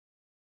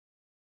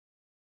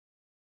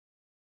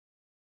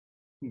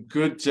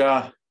Good,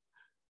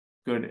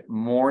 good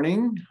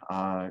morning.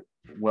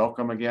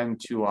 Welcome again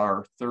to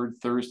our third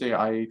Thursday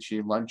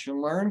IHE Lunch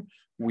and Learn.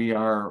 We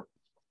are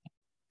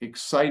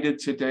excited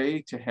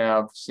today to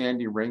have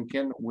Sandy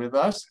Renken with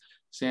us.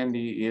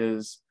 Sandy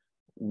is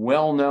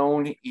well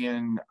known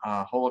in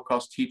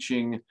Holocaust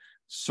teaching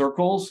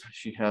circles.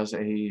 She has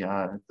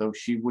though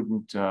she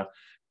wouldn't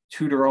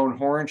toot her own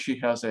horn, she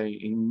has a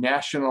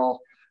national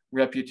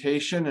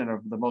reputation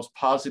in the most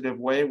positive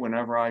way.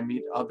 Whenever I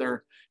meet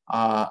other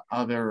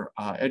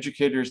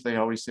educators, they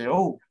always say,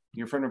 "Oh,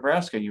 you're from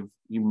Nebraska. You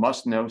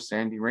must know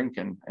Sandy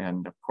Renken."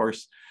 And of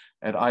course,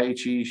 at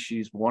IHE,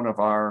 she's one of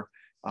our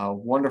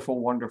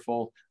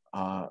wonderful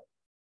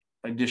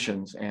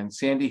additions. And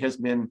Sandy has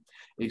been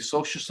a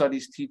social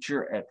studies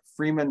teacher at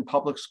Freeman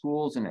Public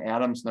Schools in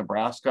Adams,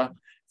 Nebraska,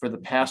 for the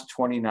past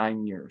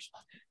 29 years.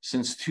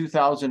 Since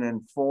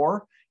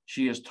 2004,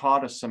 she has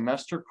taught a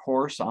semester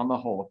course on the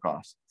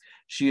Holocaust.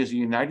 She is a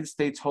United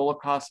States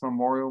Holocaust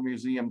Memorial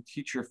Museum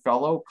Teacher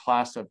Fellow,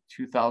 class of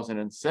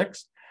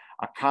 2006,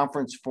 a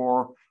Conference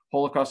for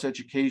Holocaust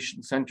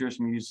Education Center's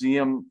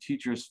Museum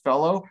Teachers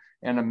Fellow,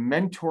 and a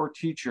mentor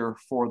teacher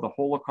for the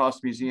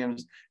Holocaust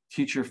Museum's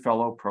Teacher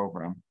Fellow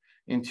program.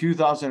 In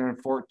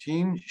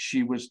 2014,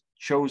 she was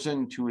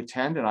chosen to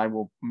attend, and I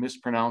will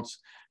mispronounce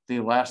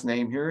the last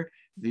name here,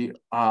 the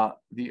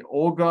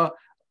Olga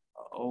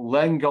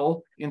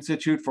Lengel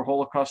Institute for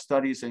Holocaust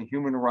Studies and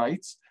Human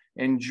Rights,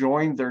 and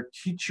joined their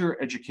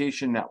teacher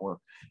education network.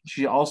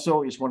 She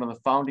also is one of the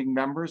founding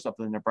members of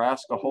the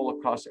Nebraska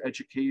Holocaust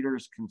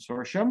Educators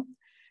Consortium.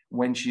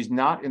 When she's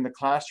not in the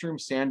classroom,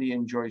 Sandy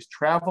enjoys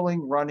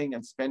traveling, running,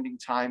 and spending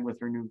time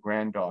with her new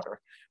granddaughter.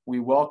 We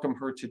welcome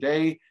her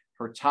today.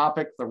 Her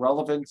topic, the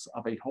relevance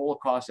of a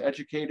Holocaust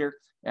educator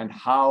and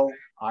how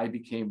I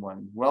became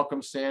one.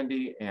 Welcome,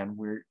 Sandy, and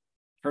we're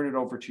turn it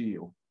over to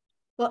you.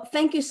 Well,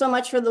 thank you so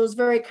much for those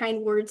very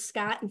kind words,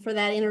 Scott, and for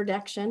that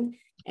introduction.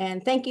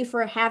 And thank you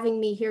for having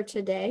me here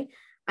today.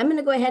 I'm going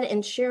to go ahead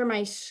and share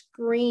my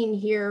screen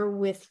here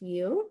with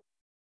you.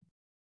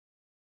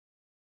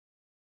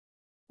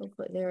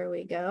 Hopefully, there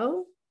we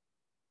go.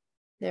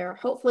 There,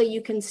 hopefully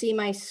you can see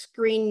my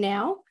screen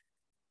now.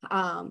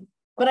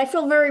 But I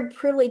feel very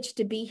privileged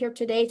to be here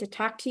today to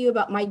talk to you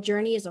about my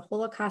journey as a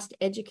Holocaust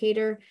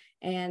educator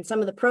and some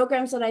of the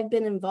programs that I've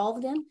been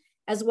involved in,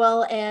 as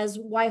well as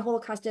why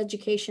Holocaust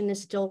education is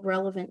still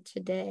relevant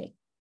today.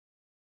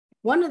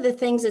 One of the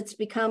things that's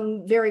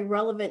become very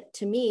relevant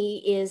to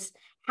me is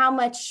how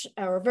much,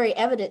 or very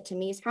evident to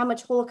me, is how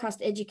much Holocaust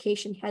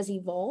education has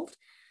evolved.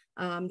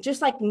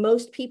 Just like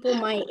most people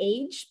my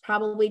age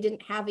probably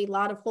didn't have a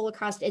lot of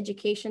Holocaust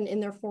education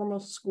in their formal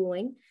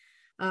schooling.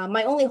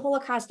 My only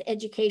Holocaust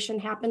education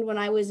happened when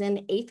I was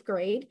in 8th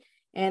grade,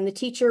 and the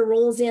teacher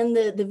rolls in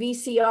the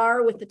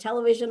VCR with the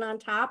television on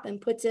top and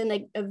puts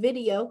in a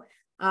video.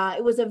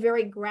 It was a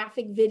very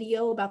graphic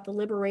video about the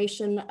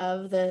liberation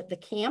of the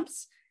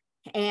camps,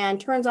 and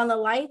turns on the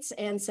lights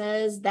and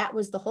says that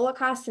was the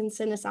Holocaust and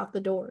sent us out the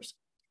doors.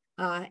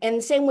 And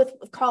the same with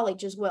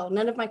college as well.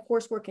 None of my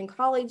coursework in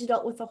college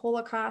dealt with the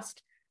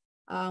Holocaust.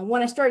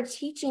 When I started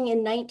teaching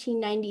in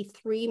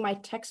 1993, my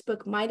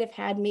textbook might have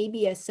had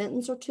maybe a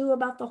sentence or two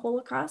about the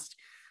Holocaust.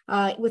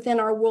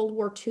 Within our World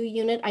War II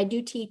unit, I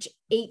do teach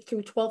 8th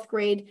through 12th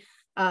grade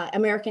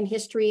American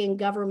history and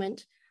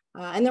government.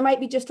 And there might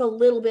be just a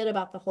little bit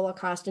about the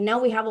Holocaust. And now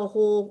we have a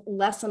whole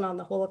lesson on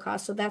the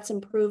Holocaust. So that's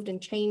improved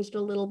and changed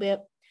a little bit.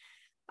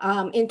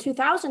 In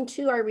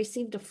 2002, I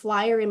received a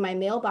flyer in my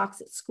mailbox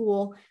at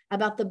school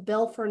about the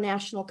Belfer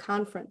National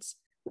Conference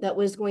that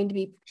was going to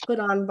be put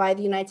on by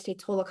the United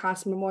States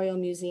Holocaust Memorial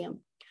Museum.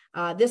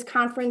 This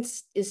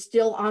conference is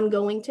still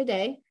ongoing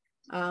today.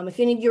 If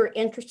any of you are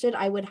interested,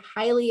 I would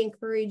highly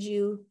encourage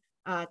you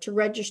to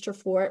register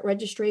for it.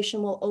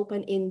 Registration will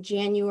open in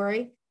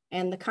January,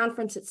 and the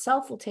conference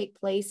itself will take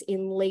place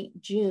in late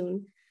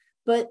June.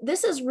 But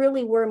this is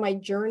really where my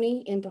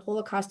journey into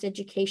Holocaust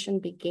education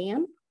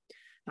began.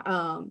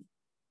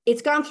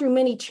 It's gone through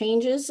many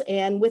changes,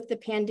 and with the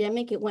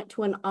pandemic, it went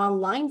to an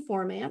online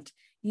format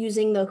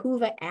using the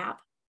HUVA app.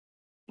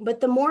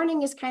 But the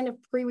morning is kind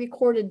of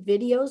pre-recorded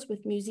videos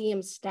with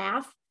museum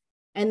staff,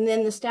 and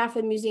then the staff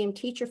and museum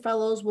teacher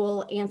fellows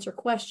will answer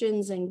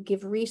questions and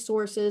give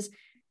resources.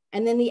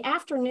 And then the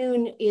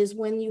afternoon is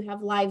when you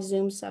have live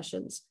Zoom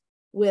sessions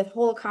with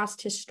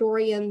Holocaust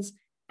historians.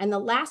 And the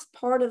last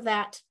part of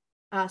that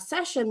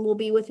session will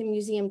be with a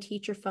museum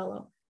teacher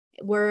fellow,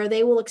 where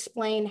they will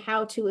explain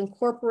how to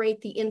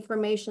incorporate the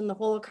information the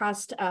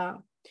Holocaust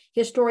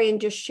historian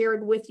just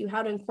shared with you,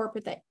 how to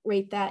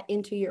incorporate that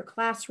into your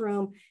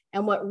classroom,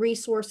 and what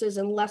resources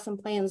and lesson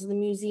plans the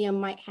museum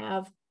might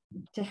have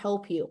to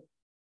help you.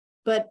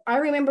 But I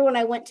remember when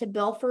I went to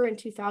Belfer in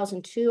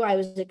 2002, I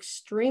was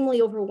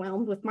extremely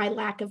overwhelmed with my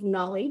lack of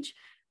knowledge,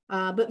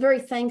 but very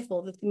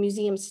thankful that the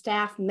museum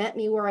staff met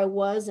me where I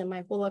was in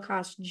my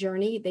Holocaust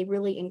journey. They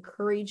really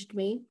encouraged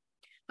me.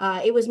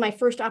 It was my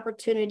first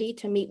opportunity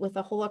to meet with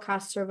a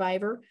Holocaust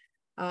survivor,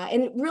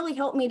 and it really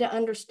helped me to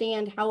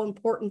understand how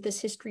important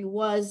this history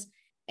was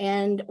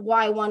and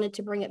why I wanted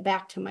to bring it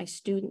back to my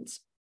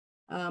students.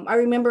 I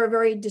remember a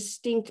very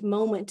distinct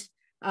moment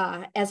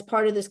as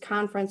part of this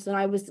conference, and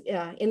I was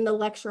in the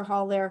lecture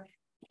hall there,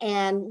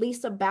 and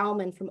Lisa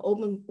Bauman from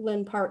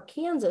Overland Park,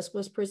 Kansas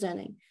was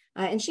presenting.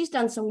 And she's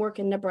done some work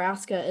in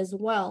Nebraska as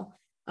well,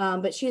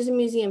 but she's a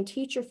museum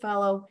teacher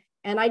fellow.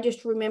 And I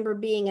just remember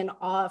being in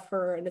awe of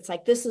her. And it's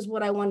like, this is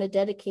what I want to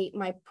dedicate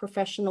my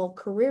professional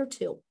career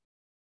to.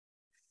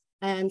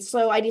 And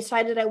so I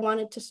decided I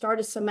wanted to start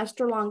a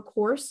semester-long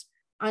course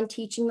on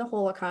teaching the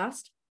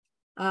Holocaust.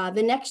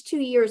 The next 2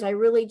 years, I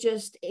really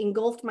just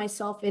engulfed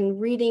myself in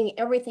reading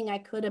everything I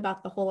could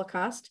about the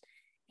Holocaust.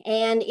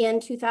 And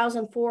in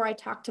 2004, I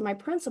talked to my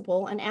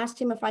principal and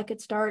asked him if I could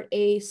start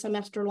a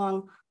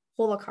semester-long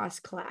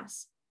Holocaust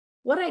class.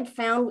 What I'd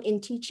found in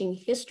teaching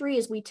history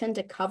is we tend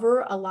to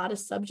cover a lot of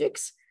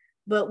subjects,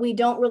 but we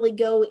don't really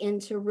go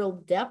into real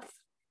depth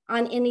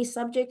on any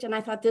subject. And I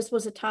thought this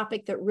was a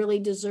topic that really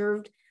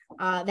deserved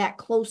that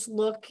close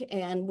look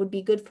and would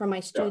be good for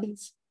my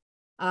students.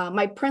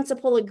 My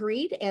principal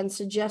agreed and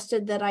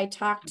suggested that I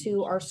talk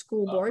to our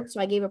school board. So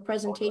I gave a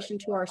presentation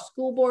to our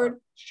school board.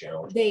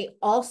 They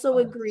also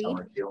agreed.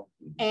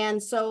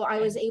 And so I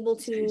was able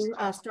to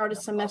start a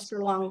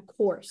semester-long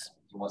course.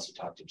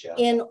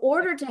 In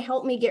order to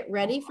help me get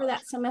ready for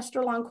that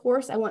semester-long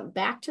course, I went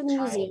back to the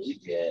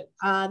museum.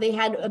 They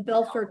had a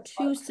Belfer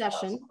 2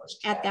 session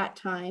at that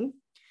time.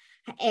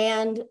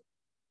 And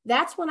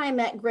that's when I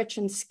met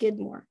Gretchen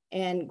Skidmore.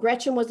 And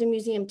Gretchen was a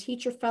museum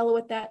teacher fellow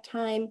at that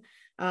time.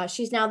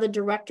 She's now the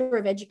director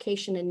of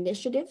education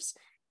initiatives.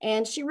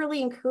 And she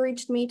really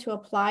encouraged me to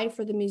apply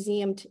for the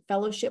museum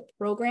fellowship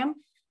program,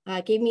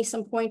 gave me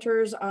some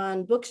pointers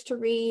on books to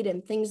read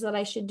and things that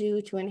I should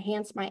do to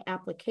enhance my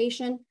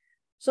application.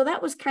 So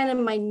that was kind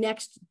of my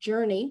next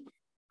journey,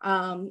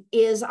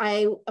 is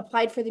I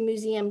applied for the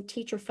museum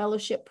teacher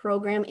fellowship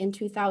program in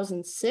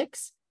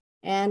 2006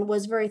 and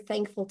was very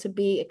thankful to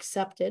be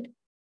accepted.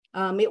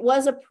 It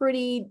was a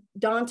pretty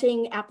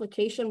daunting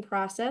application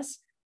process.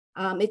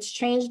 It's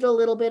changed a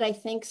little bit, I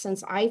think,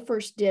 since I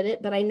first did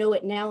it, but I know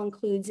it now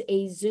includes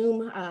a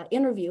Zoom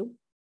interview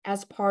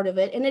as part of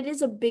it. And it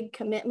is a big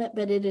commitment,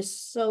 but it is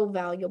so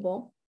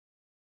valuable.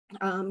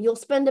 You'll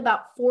spend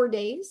about 4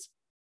 days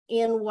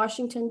in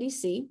Washington,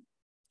 D.C.,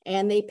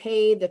 and they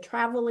pay the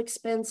travel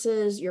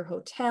expenses, your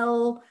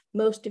hotel,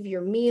 most of your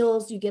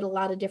meals. You get a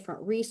lot of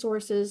different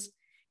resources.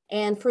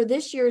 And for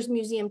this year's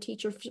Museum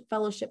Teacher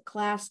Fellowship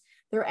class,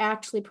 they're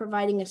actually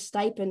providing a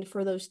stipend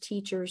for those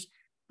teachers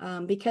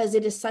because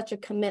it is such a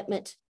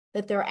commitment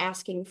that they're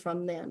asking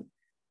from them.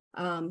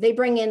 They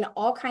bring in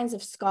all kinds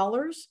of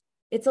scholars.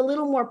 It's a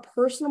little more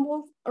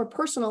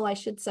personal, I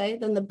should say,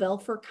 than the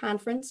Belfer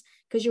conference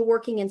because you're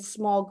working in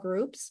small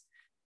groups.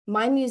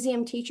 My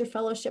Museum Teacher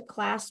Fellowship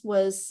class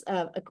was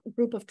a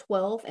group of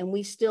 12, and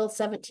we still,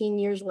 17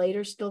 years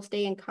later, still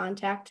stay in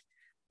contact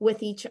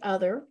with each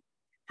other.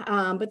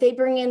 But they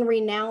bring in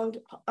renowned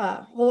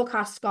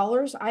Holocaust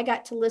scholars. I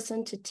got to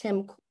listen to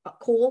Tim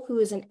Kohl, who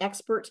is an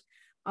expert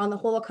on the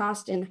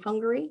Holocaust in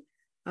Hungary.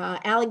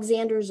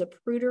 Alexander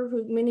Zapruder,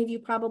 who many of you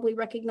probably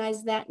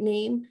recognize that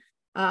name,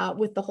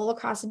 with the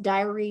Holocaust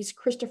Diaries.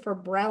 Christopher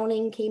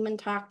Browning came and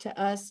talked to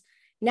us.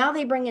 Now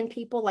they bring in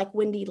people like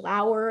Wendy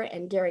Lauer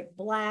and Derek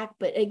Black,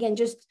 but again,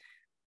 just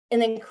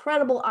an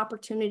incredible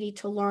opportunity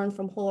to learn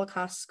from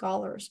Holocaust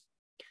scholars.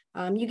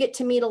 You get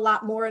to meet a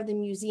lot more of the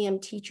museum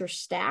teacher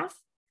staff,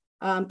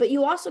 but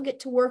you also get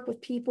to work with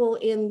people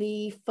in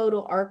the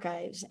photo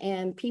archives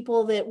and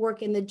people that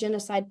work in the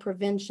Genocide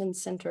Prevention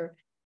Center.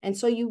 And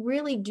so you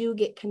really do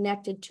get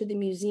connected to the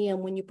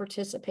museum when you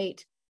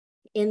participate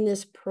in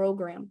this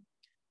program.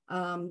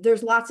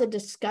 There's lots of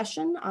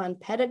discussion on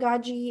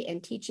pedagogy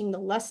and teaching the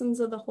lessons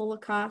of the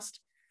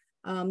Holocaust.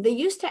 They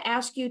used to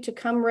ask you to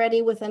come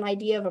ready with an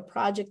idea of a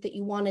project that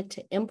you wanted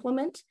to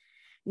implement.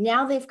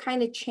 Now they've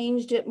kind of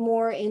changed it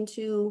more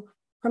into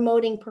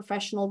promoting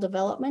professional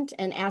development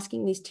and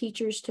asking these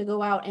teachers to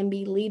go out and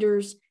be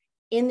leaders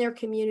in their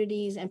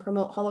communities and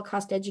promote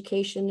Holocaust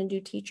education and do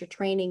teacher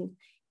training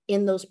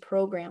in those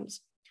programs.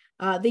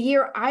 The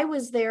year I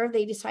was there,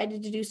 they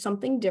decided to do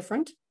something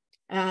different.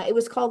 It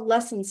was called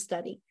Lesson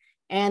Study.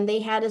 And they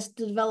had us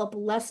develop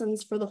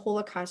lessons for the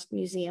Holocaust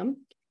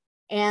Museum.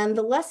 And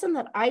the lesson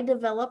that I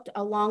developed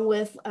along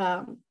with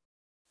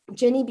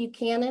Jenny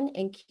Buchanan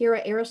and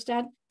Kira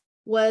Aristad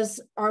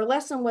our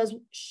lesson was,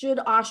 should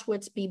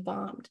Auschwitz be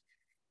bombed?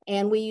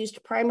 And we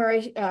used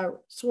primary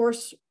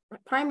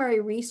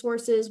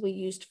resources, we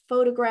used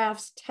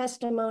photographs,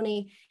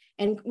 testimony,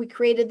 and we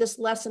created this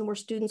lesson where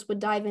students would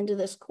dive into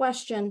this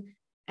question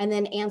and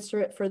then answer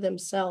it for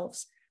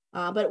themselves.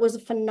 But it was a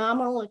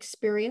phenomenal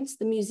experience.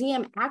 The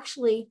museum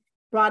actually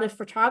brought a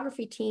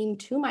photography team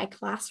to my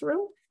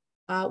classroom,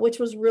 which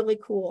was really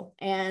cool,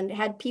 and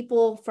had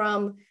people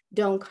from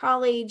Doane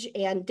College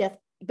and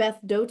Beth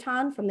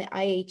Dotan from the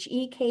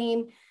IHE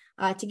came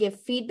to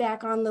give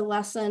feedback on the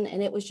lesson,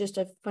 and it was just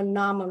a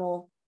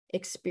phenomenal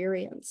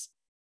experience.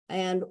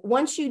 And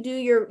once you do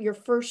your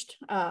first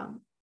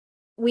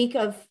week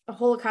of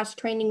Holocaust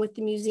training with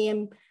the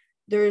museum,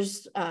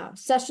 there's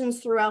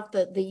sessions throughout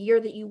the year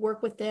that you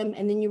work with them,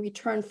 and then you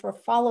return for a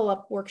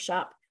follow-up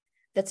workshop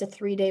that's a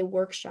 3-day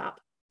workshop.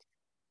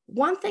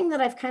 One thing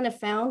that I've kind of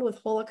found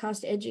with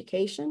Holocaust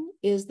education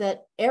is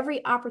that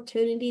every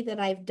opportunity that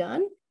I've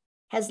done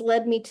has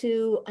led me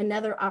to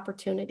another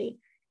opportunity.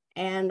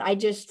 And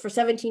for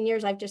 17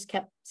 years, I've just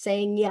kept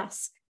saying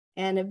yes,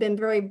 and have been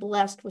very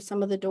blessed with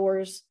some of the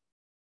doors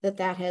that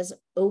has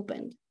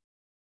opened.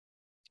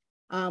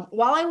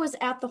 While I was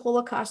at the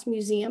Holocaust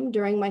Museum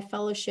during my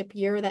fellowship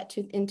year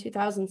in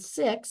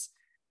 2006,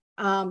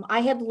 I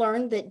had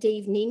learned that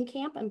Dave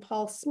Nienkamp and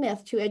Paul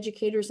Smith, 2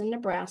 educators in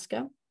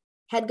Nebraska,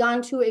 had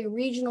gone to a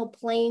regional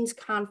Plains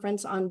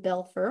conference on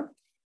Belfer,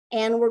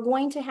 and were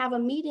going to have a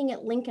meeting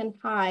at Lincoln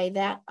High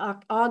that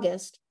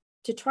August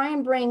to try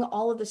and bring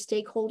all of the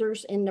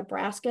stakeholders in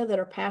Nebraska that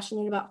are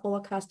passionate about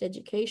Holocaust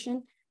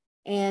education,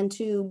 and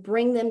to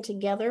bring them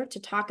together to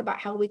talk about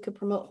how we could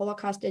promote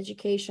Holocaust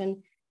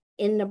education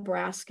in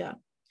Nebraska.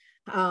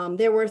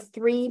 There were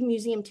 3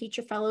 museum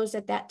teacher fellows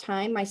at that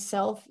time,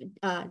 myself,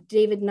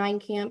 David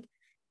Nienkamp,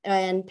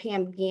 and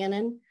Pam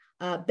Gannon.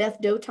 Beth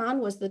Doton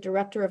was the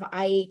director of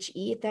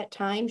IHE at that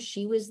time.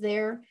 She was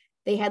there.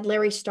 They had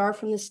Larry Starr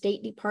from the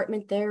State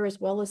Department there, as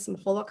well as some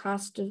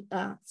Holocaust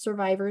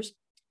survivors.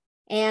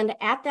 And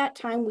at that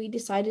time, we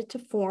decided to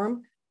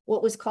form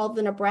what was called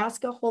the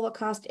Nebraska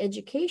Holocaust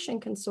Education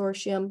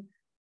Consortium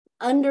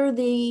under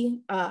the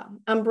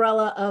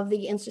umbrella of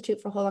the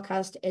Institute for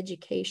Holocaust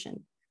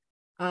Education.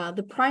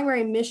 The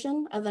primary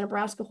mission of the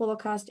Nebraska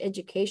Holocaust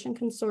Education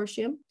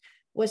Consortium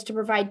was to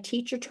provide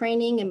teacher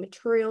training and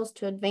materials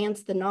to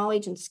advance the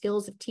knowledge and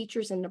skills of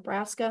teachers in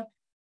Nebraska,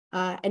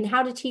 and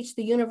how to teach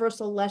the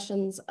universal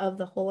lessons of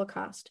the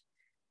Holocaust.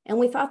 And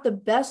we thought the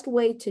best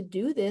way to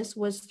do this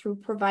was through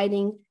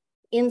providing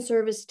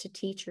in-service to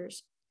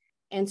teachers.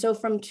 And so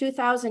from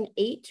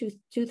 2008 to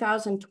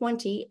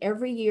 2020,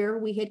 every year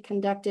we had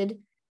conducted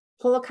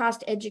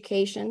Holocaust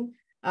education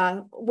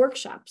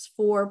workshops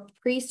for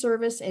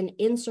pre-service and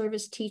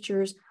in-service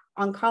teachers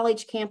on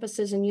college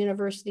campuses and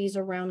universities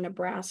around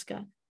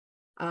Nebraska.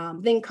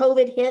 Then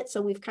COVID hit,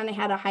 so we've kind of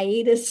had a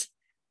hiatus,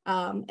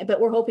 but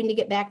we're hoping to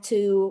get back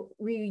to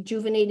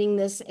rejuvenating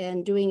this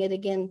and doing it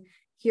again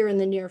here in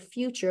the near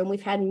future. And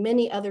we've had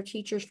many other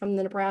teachers from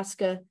the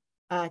Nebraska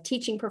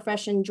teaching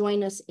profession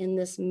join us in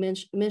this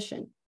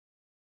mission.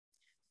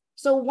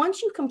 So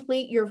once you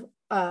complete your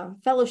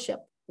fellowship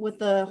with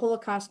the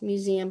Holocaust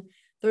Museum,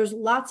 there's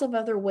lots of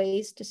other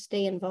ways to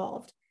stay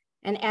involved.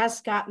 And as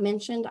Scott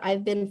mentioned,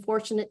 I've been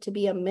fortunate to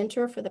be a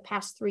mentor for the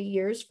past 3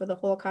 years for the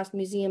Holocaust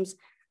Museum's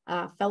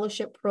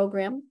fellowship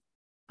program.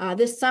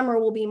 This summer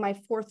will be my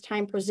 4th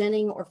time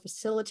presenting or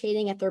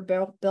facilitating at their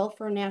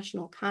Belfer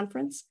National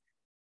Conference.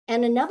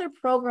 And another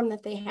program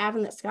that they have,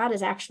 and that Scott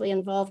is actually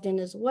involved in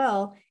as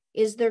well,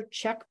 is their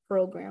CHEC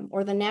program,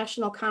 or the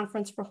National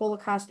Conference for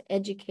Holocaust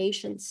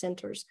Education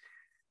Centers.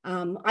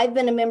 I've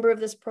been a member of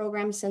this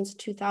program since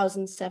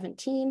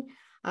 2017.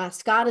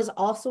 Scott is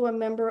also a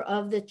member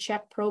of the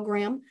CHEC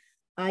program.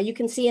 You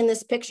can see in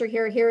this picture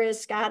here is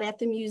Scott at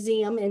the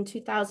museum in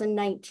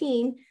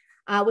 2019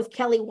 with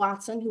Kelly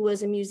Watson, who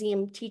was a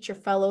museum teacher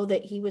fellow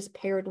that he was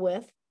paired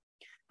with.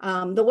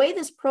 The way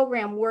this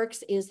program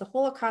works is the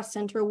Holocaust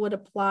Center would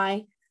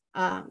apply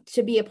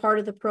to be a part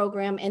of the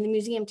program, and the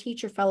museum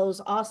teacher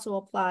fellows also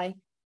apply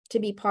to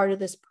be part of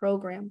this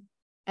program.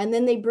 And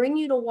then they bring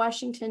you to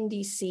Washington,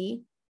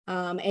 D.C.,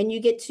 and you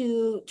get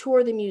to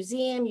tour the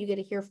museum, you get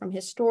to hear from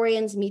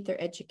historians, meet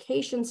their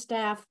education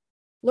staff,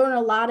 learn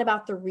a lot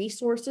about the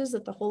resources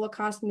that the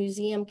Holocaust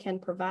Museum can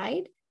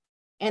provide.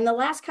 And the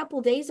last couple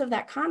of days of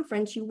that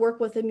conference, you work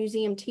with a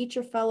museum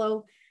teacher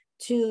fellow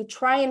to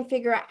try and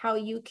figure out how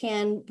you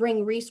can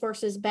bring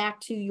resources back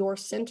to your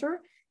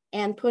center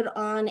and put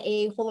on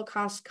a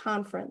Holocaust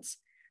conference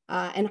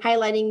and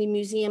highlighting the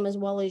museum as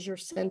well as your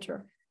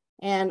center.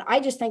 And I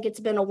just think it's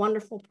been a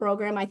wonderful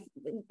program. I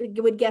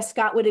would guess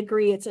Scott would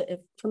agree. It's a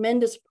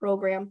tremendous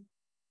program.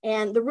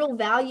 And the real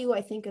value,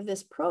 I think, of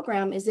this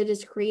program is it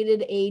has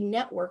created a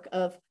network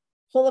of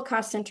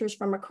Holocaust centers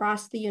from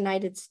across the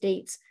United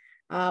States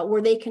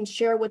where they can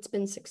share what's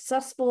been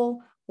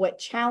successful, what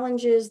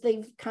challenges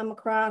they've come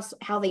across,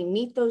 how they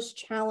meet those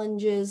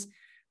challenges.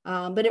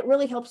 But it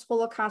really helps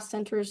Holocaust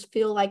centers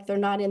feel like they're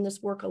not in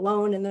this work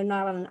alone and they're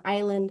not on an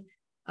island.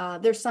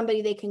 There's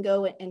somebody they can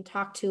go and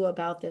talk to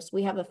about this.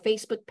 We have a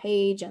Facebook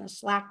page and a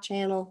Slack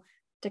channel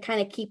to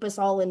kind of keep us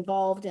all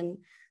involved and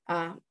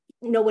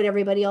know what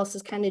everybody else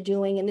is kind of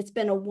doing. And it's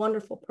been a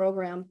wonderful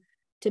program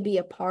to be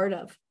a part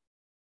of.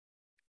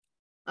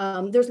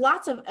 There's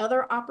lots of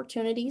other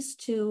opportunities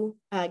to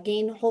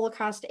gain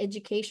Holocaust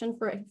education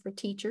for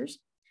teachers.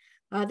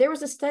 There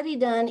was a study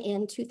done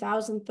in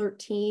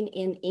 2013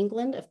 in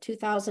England of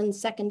 2,000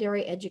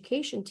 secondary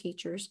education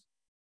teachers.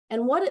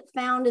 And what it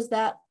found is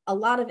that a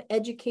lot of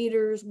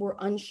educators were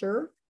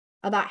unsure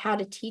about how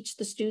to teach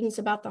the students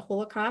about the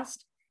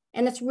Holocaust.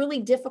 And it's really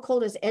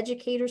difficult as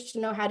educators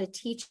to know how to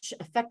teach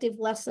effective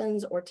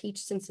lessons or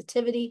teach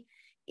sensitivity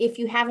if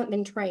you haven't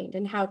been trained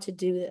in how to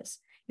do this,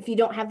 if you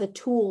don't have the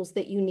tools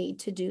that you need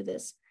to do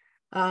this.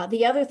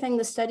 The other thing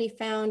the study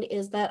found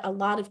is that a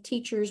lot of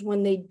teachers,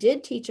 when they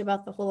did teach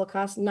about the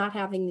Holocaust, not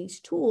having these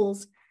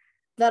tools,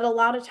 that a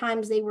lot of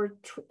times they were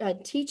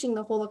teaching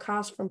the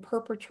Holocaust from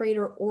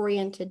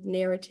perpetrator-oriented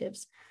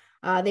narratives.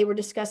 They were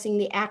discussing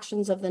the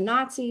actions of the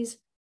Nazis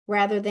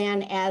rather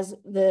than as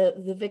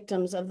the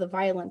victims of the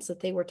violence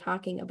that they were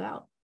talking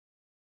about.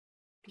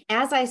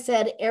 As I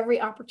said, every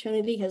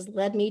opportunity has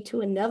led me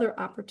to another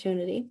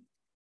opportunity.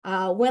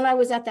 When I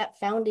was at that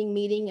founding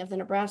meeting of the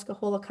Nebraska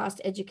Holocaust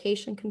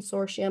Education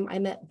Consortium, I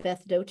met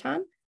Beth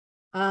Dotan,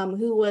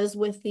 who was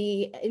with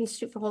the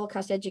Institute for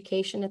Holocaust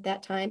Education at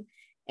that time.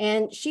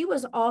 And she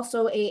was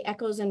also a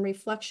Echoes and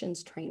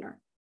Reflections trainer.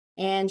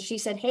 And she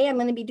said, hey, I'm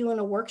going to be doing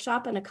a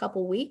workshop in a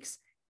couple weeks.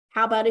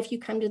 How about if you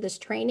come to this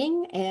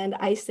training? And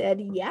I said,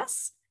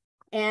 yes.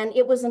 And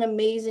it was an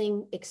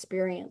amazing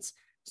experience.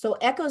 So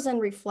Echoes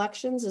and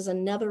Reflections is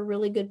another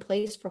really good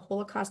place for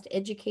Holocaust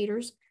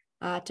educators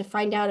to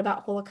find out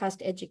about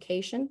Holocaust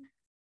education.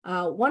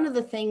 One of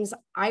the things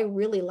I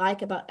really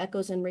like about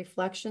Echoes and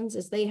Reflections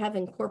is they have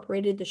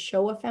incorporated the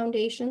Shoah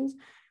Foundations,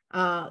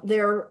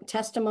 their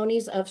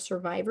testimonies of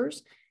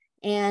survivors.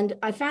 And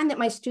I find that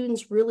my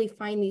students really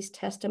find these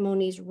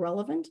testimonies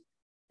relevant,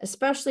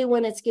 especially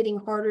when it's getting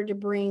harder to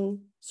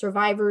bring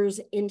survivors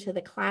into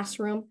the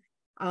classroom.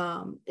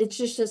 It's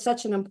just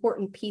such an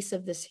important piece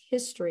of this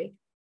history.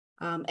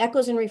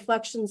 Echoes and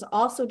Reflections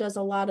also does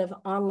a lot of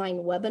online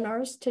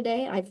webinars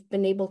today. I've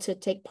been able to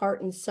take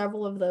part in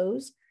several of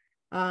those,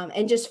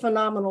 and just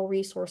phenomenal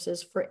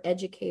resources for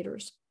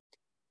educators.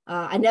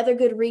 Another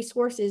good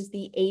resource is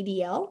the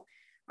ADL.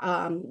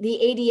 The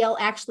ADL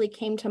actually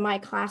came to my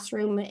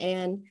classroom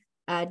and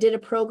did a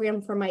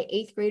program for my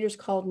 8th graders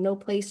called No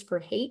Place for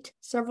Hate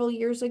several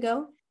years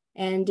ago,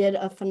 and did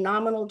a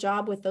phenomenal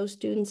job with those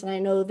students. And I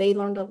know they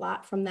learned a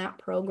lot from that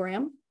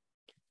program.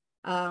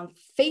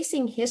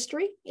 Facing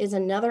History is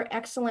another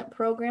excellent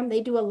program.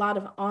 They do a lot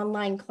of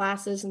online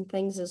classes and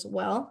things as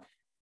well.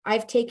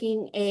 I've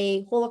taken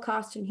a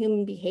Holocaust and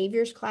Human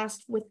Behaviors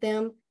class with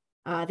them.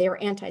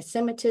 Their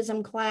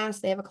anti-Semitism class.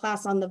 They have a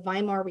class on the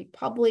Weimar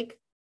Republic.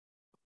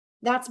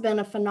 That's been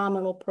a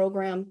phenomenal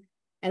program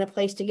and a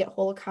place to get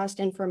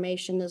Holocaust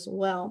information as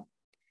well.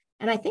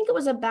 And I think it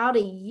was about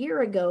a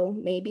year ago,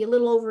 maybe a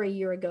little over a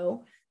year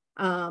ago,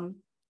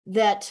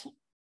 that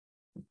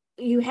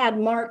you had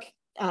Mark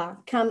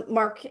come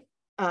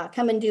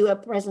and do a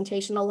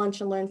presentation, a lunch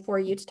and learn for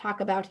you to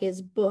talk about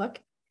his book.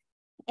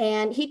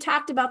 And he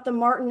talked about the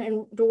Martin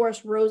and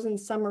Doris Rosen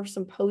Summer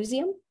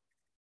Symposium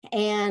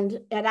and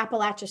at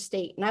Appalachia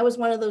State. And I was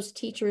one of those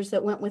teachers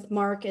that went with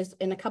Mark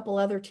and a couple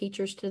other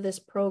teachers to this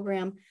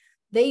program.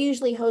 They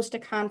usually host a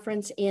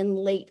conference in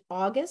late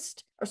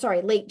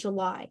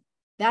July.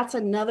 That's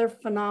another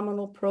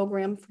phenomenal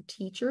program for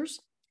teachers.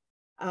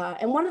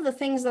 And one of the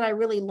things that I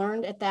really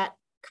learned at that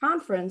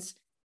conference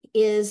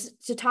is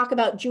to talk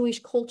about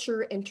Jewish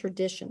culture and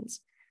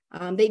traditions.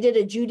 They did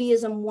a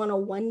Judaism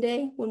 101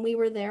 day when we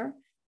were there.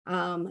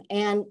 And,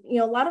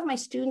 a lot of my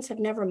students have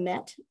never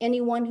met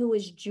anyone who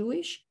is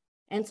Jewish.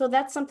 And so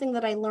that's something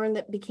that I learned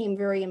that became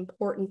very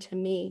important to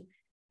me.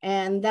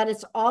 And that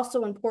it's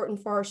also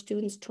important for our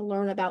students to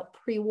learn about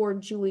pre-war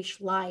Jewish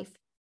life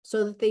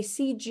so that they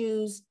see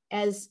Jews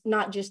as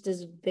not just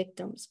as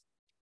victims.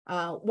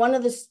 One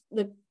of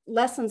the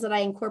lessons that I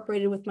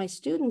incorporated with my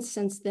students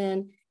since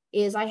then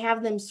is I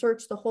have them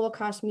search the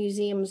Holocaust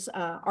Museum's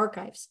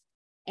archives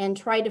and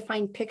try to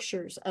find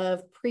pictures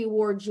of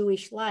pre-war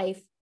Jewish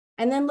life,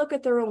 and then look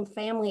at their own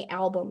family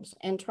albums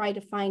and try to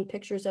find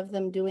pictures of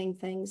them doing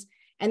things,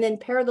 and then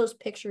pair those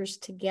pictures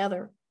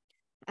together.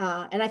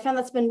 And I found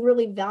that's been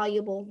really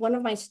valuable. One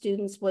of my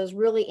students was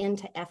really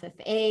into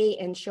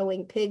FFA and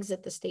showing pigs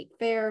at the state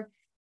fair.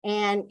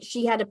 And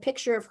she had a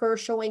picture of her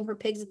showing her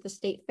pigs at the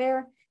state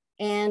fair.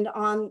 And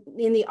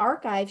in the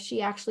archive,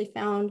 she actually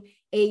found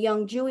a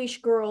young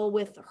Jewish girl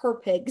with her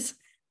pigs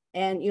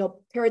and,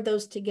 paired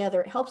those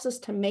together. It helps us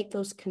to make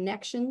those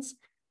connections,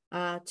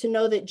 to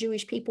know that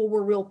Jewish people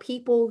were real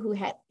people who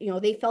had,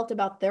 they felt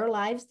about their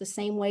lives the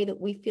same way that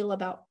we feel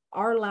about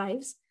our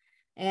lives.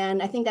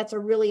 And I think that's a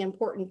really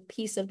important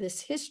piece of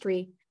this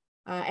history.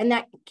 And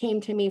that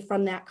came to me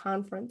from that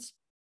conference.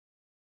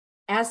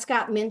 As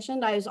Scott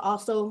mentioned, I was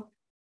also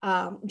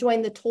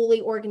joined the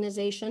TOLI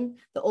organization,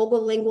 the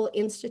Lingual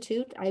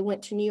Institute. I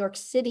went to New York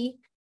City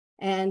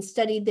and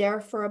studied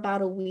there for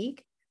about a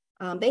week.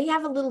 They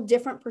have a little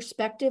different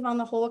perspective on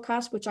the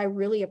Holocaust, which I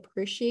really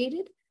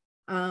appreciated.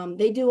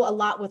 They do a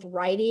lot with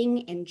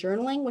writing and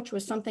journaling, which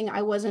was something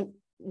I wasn't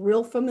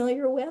real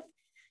familiar with.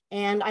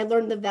 And I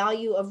learned the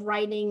value of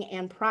writing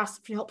and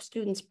to help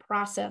students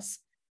process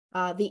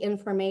the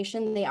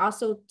information. They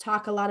also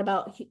talk a lot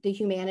about the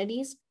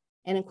humanities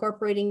and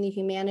incorporating the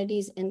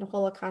humanities into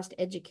Holocaust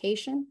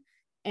education.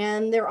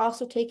 And they're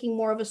also taking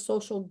more of a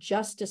social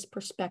justice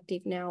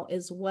perspective now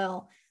as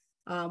well.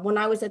 When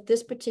I was at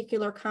this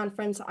particular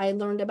conference, I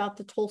learned about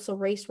the Tulsa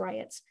race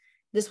riots.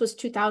 This was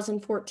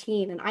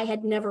 2014, and I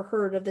had never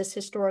heard of this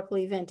historical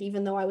event,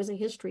 even though I was a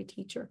history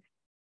teacher.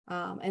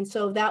 And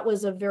so that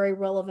was a very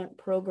relevant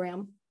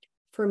program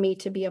for me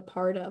to be a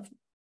part of.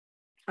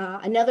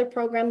 Another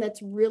program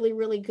that's really,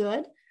 really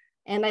good,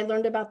 and I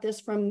learned about this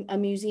from a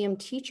museum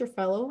teacher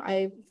fellow.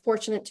 I'm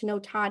fortunate to know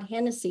Todd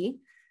Hennessy,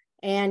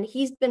 And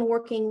he's been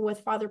working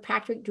with Father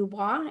Patrick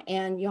Dubois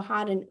and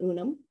Johann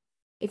Unum.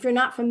 If you're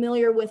not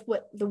familiar with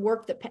what the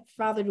work that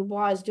Father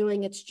Dubois is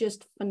doing, it's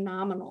just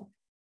phenomenal.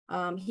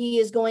 He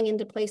is going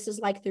into places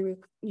like the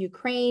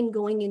Ukraine,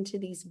 going into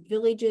these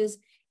villages.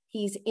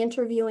 He's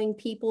interviewing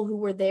people who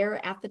were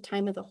there at the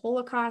time of the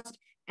Holocaust,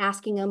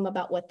 asking them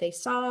about what they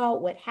saw,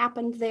 what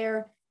happened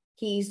there.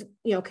 He's,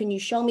 can you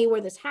show me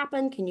where this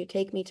happened? Can you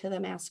take me to the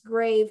mass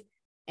grave?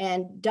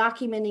 And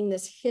documenting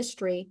this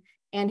history,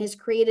 and has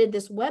created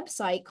this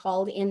website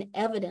called In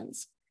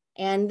Evidence.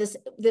 And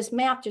this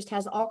map just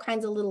has all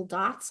kinds of little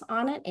dots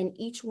on it, and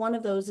each one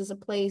of those is a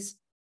place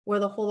where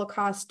the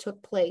Holocaust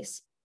took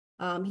place.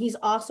 He's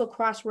also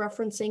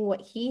cross-referencing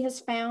what he has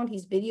found.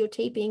 He's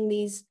videotaping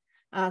these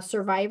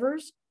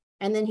survivors,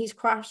 and then he's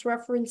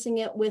cross-referencing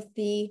it with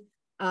the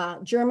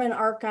German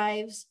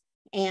archives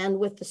and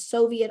with the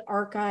Soviet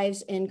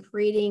archives, and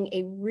creating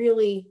a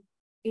really,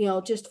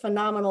 just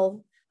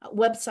phenomenal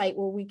website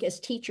where we as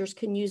teachers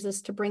can use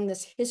this to bring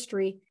this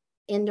history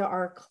into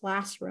our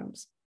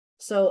classrooms.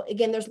 So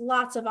again, there's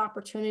lots of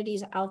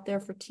opportunities out there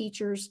for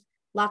teachers,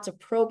 lots of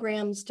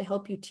programs to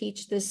help you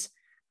teach this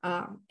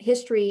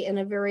history in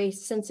a very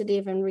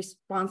sensitive and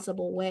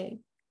responsible way.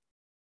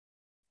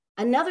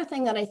 Another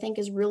thing that I think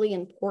is really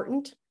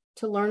important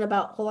to learn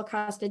about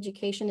Holocaust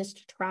education is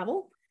to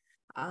travel.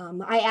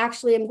 I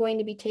actually am going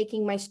to be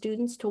taking my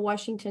students to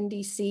Washington,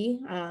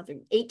 D.C.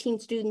 18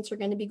 students are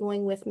going to be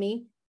going with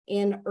me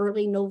in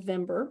early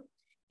November.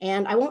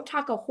 And I won't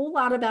talk a whole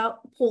lot about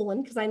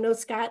Poland, because I know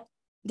Scott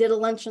did a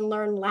lunch and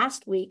learn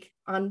last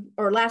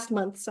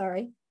month,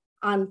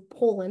 on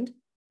Poland.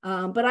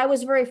 But I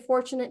was very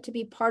fortunate to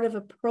be part of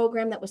a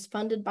program that was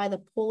funded by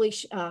the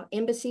Polish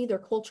embassy, their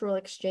cultural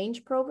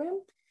exchange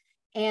program.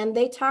 And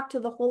they talked to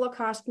the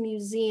Holocaust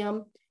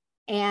Museum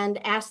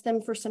and asked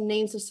them for some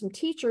names of some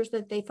teachers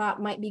that they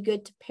thought might be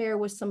good to pair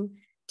with some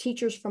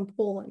teachers from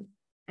Poland.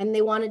 And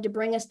they wanted to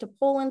bring us to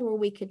Poland where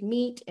we could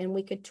meet and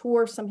we could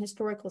tour some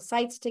historical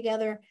sites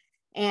together,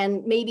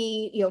 and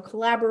maybe,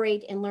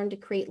 collaborate and learn to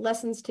create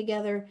lessons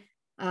together,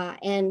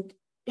 and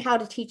how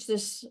to teach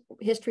this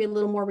history a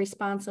little more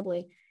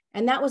responsibly.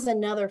 And that was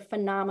another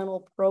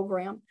phenomenal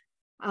program.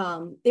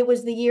 It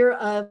was the year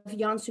of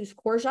Jan-Zus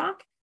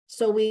Korczak.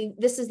 So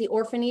this is the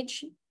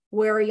orphanage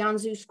where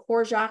Jan-Zus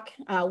Korczak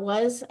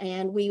was,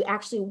 and we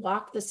actually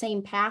walked the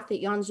same path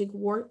that Jan-Zus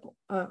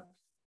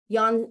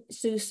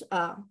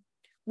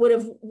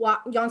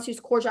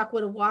Korczak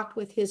would have walked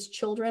with his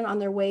children on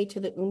their way to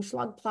the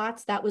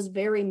Umschlagplatz. That was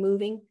very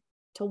moving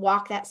to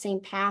walk that same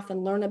path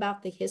and learn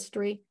about the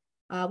history.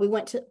 We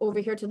went over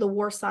here to the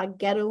Warsaw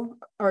to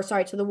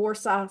the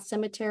Warsaw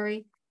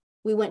Cemetery.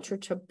 We went to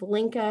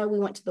Treblinka. We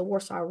went to the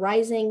Warsaw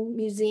Rising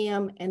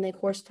Museum, and then, of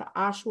course, to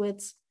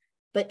Auschwitz.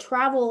 But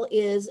travel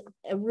is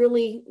a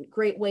really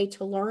great way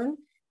to learn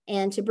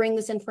and to bring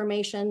this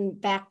information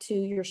back to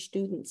your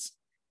students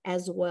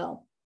as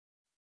well.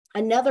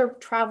 Another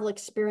travel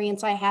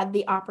experience I had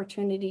the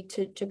opportunity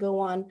to go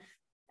on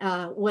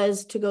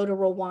was to go to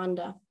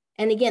Rwanda.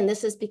 And again,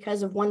 this is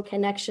because of one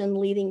connection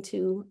leading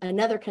to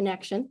another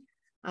connection.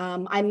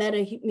 I met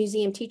a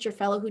museum teacher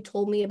fellow who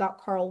told me about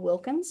Carl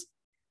Wilkins.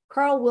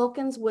 Carl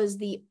Wilkins was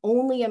the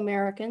only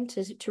American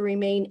to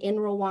remain in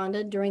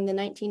Rwanda during the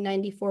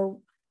 1994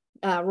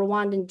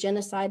 Rwandan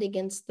genocide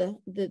against the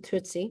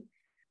Tutsi.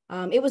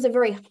 It was a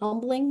very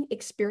humbling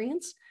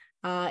experience.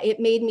 It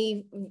made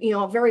me,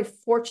 very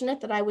fortunate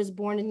that I was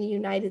born in the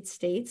United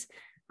States.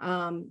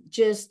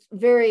 Just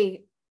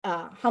very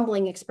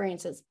humbling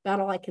experiences. About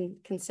all I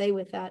can say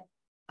with that.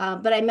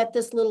 But I met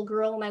this little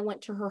girl and I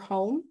went to her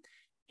home,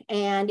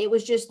 and it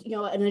was just,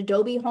 an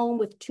adobe home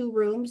with 2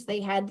 rooms. They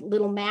had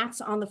little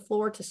mats on the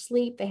floor to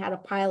sleep. They had a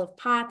pile of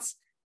pots,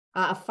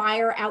 a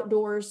fire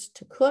outdoors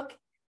to cook.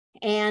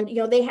 And,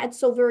 they had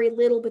so very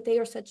little, but they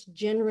are such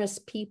generous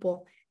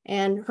people.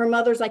 And her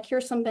mother's like,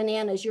 here's some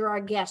bananas. You're our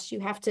guest. You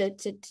have to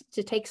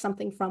take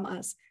something from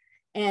us.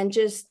 And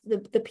just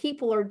the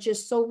people are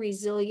just so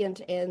resilient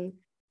and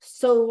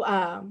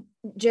so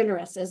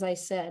generous, as I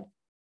said.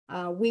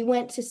 We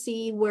went to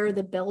see where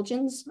the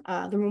Belgians,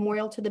 the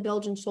memorial to the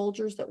Belgian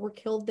soldiers that were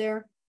killed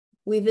there.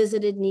 We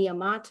visited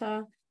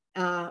Nyamata,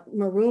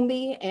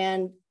 Marumbi,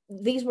 and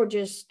these were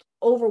just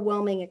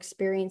overwhelming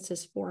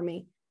experiences for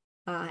me.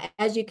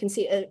 As you can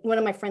see, one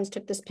of my friends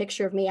took this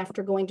picture of me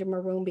after going to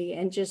Marumbi,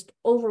 and just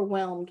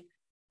overwhelmed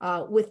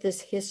with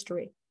this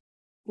history.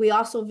 We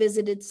also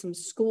visited some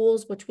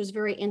schools, which was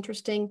very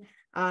interesting.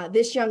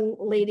 This young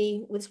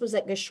lady, this was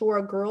at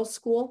Gashora Girls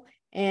School,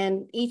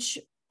 and each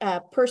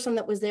person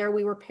that was there,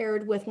 we were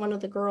paired with one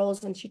of the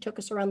girls, and she took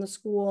us around the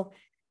school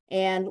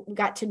and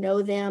got to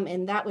know them,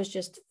 and that was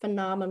just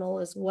phenomenal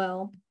as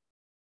well.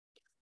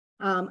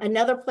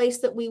 Another place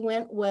that we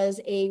went was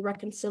a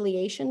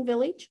reconciliation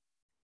village,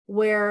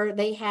 where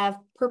they have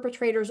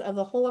perpetrators of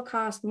the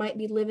Holocaust might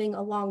be living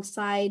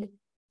alongside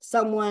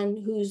someone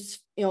who's,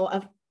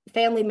 a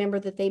family member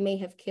that they may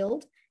have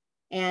killed,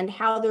 and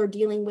how they're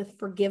dealing with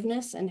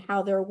forgiveness and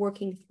how they're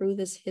working through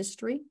this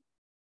history.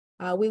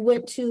 We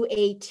went to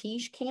a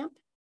Tiege camp,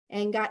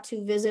 and got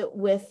to visit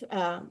with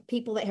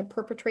people that had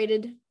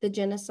perpetrated the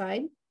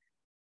genocide.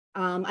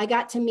 I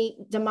got to meet,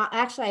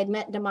 actually I had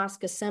met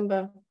Damascus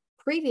Simba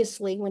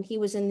previously when he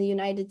was in the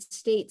United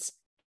States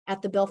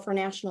at the Balfour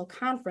National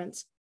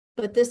Conference,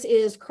 but this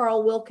is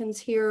Carl Wilkins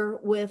here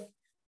with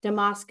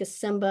Damascus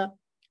Simba.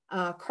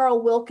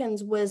 Carl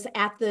Wilkins was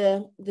at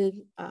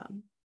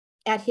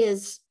at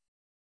his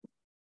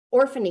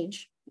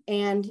orphanage,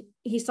 and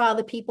he saw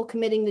the people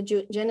committing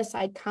the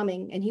genocide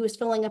coming, and he was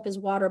filling up his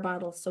water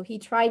bottles. So he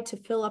tried to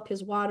fill up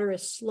his water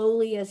as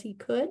slowly as he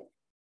could.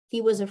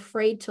 He was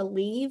afraid to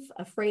leave,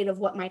 afraid of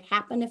what might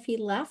happen if he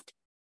left.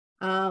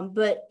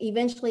 But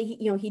eventually,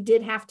 he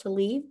did have to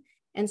leave.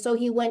 And so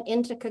he went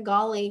into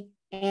Kigali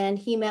and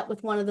he met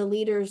with one of the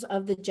leaders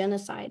of the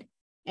genocide.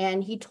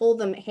 And he told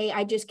them, hey,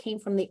 I just came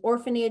from the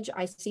orphanage.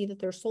 I see that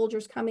there's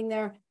soldiers coming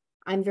there.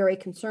 I'm very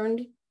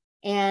concerned.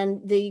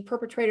 And the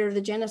perpetrator of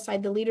the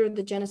genocide, the leader of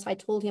the genocide,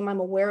 told him, I'm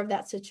aware of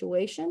that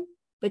situation,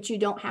 but you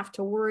don't have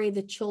to worry.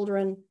 The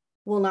children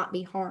will not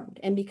be harmed.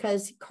 And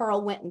because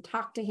Carl went and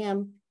talked to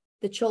him,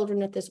 the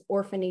children at this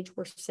orphanage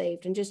were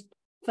saved. And just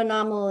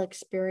phenomenal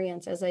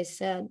experience, as I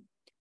said.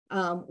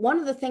 One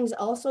of the things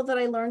also that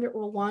I learned at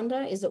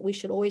Rwanda is that we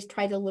should always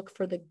try to look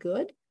for the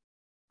good.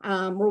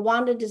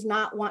 Rwanda does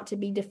not want to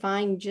be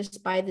defined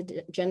just by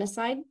the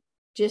genocide,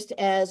 just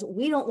as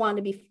we don't want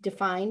to be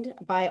defined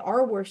by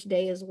our worst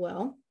day as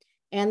well.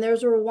 And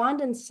there's a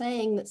Rwandan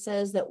saying that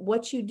says that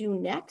what you do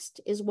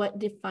next is what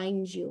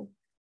defines you.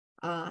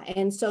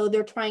 And so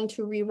they're trying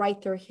to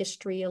rewrite their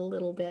history a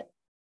little bit.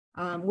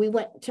 We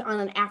went on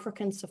an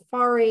African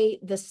safari.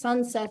 The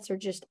sunsets are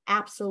just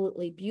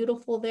absolutely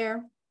beautiful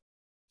there.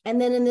 And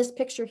then in this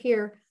picture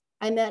here,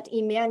 I met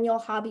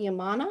Emmanuel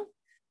Habyarimana.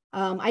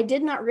 I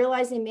did not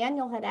realize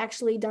Emmanuel had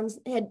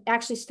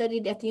actually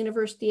studied at the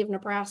University of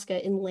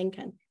Nebraska in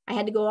Lincoln. I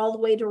had to go all the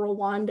way to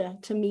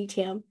Rwanda to meet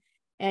him,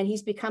 and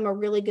he's become a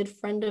really good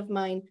friend of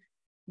mine.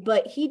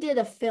 But he did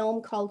a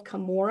film called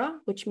Camorra,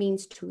 which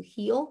means to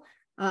heal,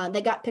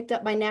 that got picked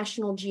up by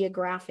National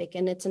Geographic,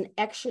 and it's an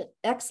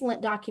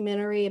excellent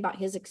documentary about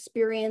his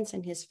experience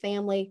and his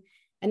family,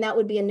 and that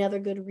would be another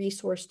good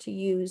resource to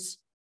use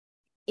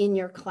in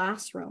your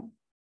classroom.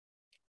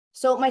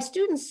 So my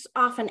students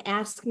often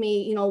ask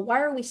me,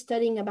 why are we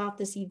studying about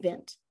this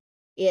event?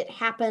 It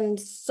happened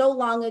so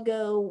long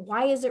ago.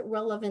 Why is it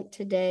relevant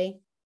today?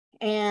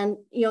 And,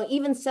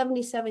 even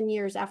 77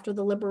 years after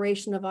the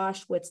liberation of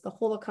Auschwitz, the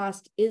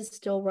Holocaust is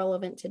still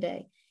relevant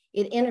today.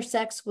 It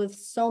intersects with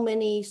so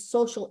many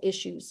social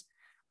issues.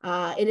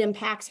 It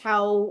impacts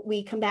how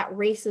we combat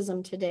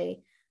racism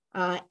today.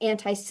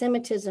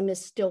 Anti-Semitism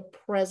is still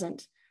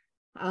present.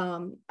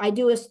 I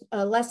do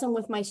a lesson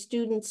with my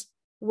students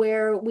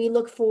where we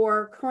look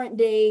for current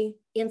day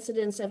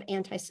incidents of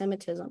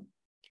anti-Semitism.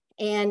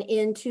 And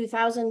in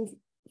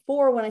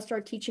 2004, when I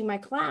started teaching my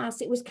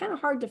class, it was kind of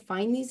hard to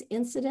find these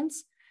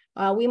incidents.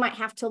 We might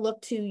have to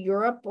look to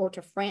Europe or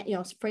to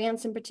France,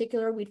 France in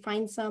particular, we'd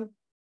find some.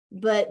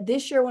 But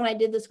this year when I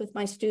did this with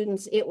my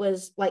students, it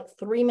was like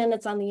 3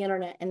 minutes on the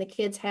internet, and the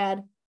kids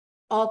had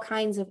all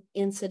kinds of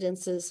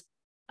incidences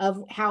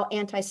of how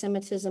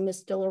anti-Semitism is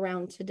still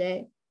around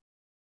today.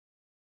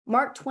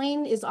 Mark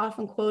Twain is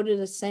often quoted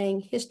as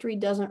saying, history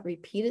doesn't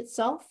repeat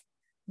itself,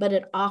 but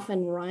it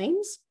often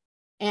rhymes.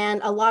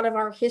 And a lot of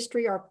our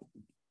history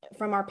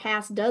from our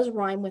past does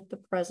rhyme with the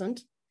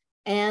present.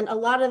 And a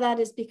lot of that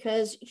is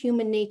because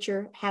human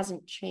nature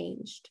hasn't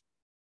changed.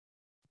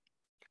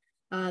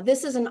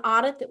 This is an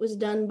audit that was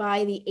done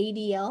by the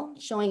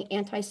ADL showing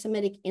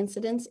anti-Semitic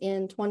incidents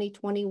in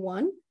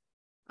 2021.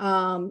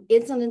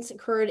 Incidents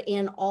occurred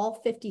in all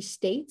 50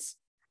 states.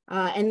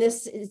 And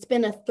it's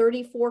been a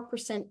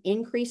 34%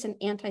 increase in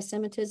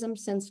anti-Semitism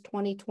since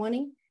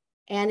 2020.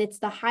 And it's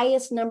the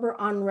highest number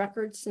on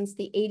record since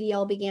the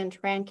ADL began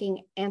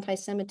tracking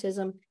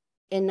anti-Semitism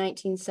in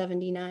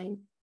 1979.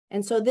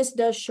 And so this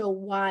does show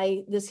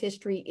why this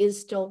history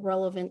is still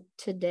relevant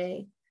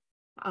today.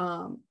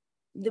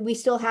 We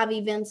still have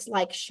events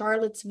like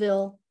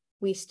Charlottesville.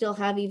 We still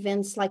have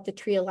events like the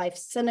Tree of Life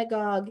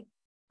Synagogue.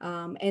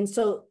 And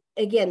so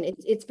again,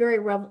 it's very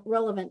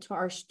relevant to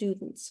our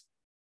students.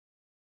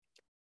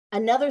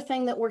 Another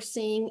thing that we're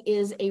seeing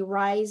is a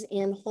rise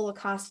in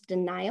Holocaust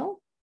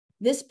denial.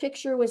 This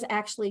picture was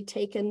actually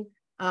taken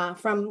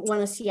from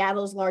one of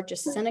Seattle's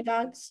largest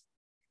synagogues.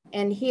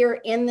 And here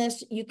in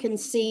this, you can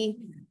see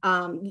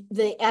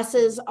the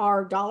S's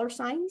are dollar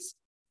signs.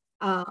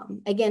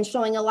 Again,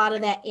 showing a lot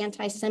of that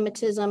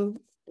anti-Semitism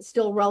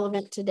still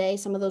relevant today.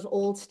 Some of those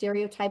old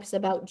stereotypes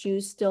about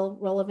Jews still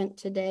relevant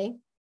today.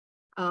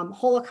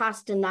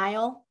 Holocaust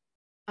denial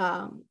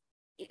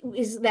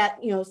is that,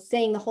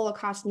 saying the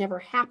Holocaust never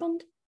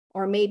happened,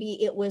 or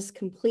maybe it was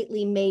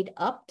completely made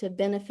up to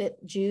benefit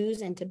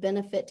Jews and to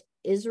benefit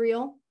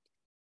Israel.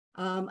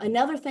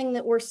 Another thing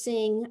that we're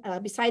seeing,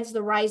 besides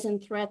the rise in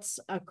threats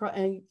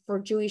for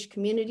Jewish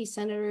community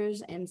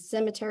centers and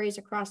cemeteries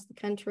across the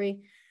country,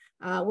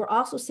 we're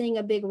also seeing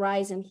a big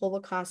rise in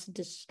Holocaust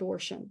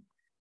distortion.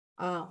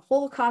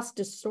 Holocaust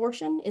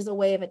distortion is a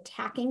way of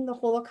attacking the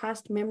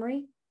Holocaust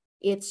memory.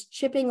 It's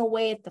chipping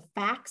away at the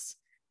facts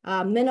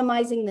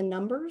minimizing the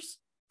numbers,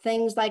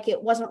 things like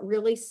it wasn't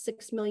really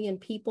 6 million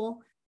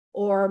people,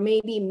 or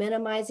maybe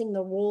minimizing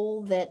the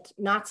role that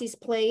Nazis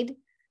played,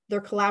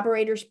 their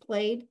collaborators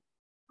played.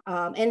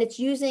 And it's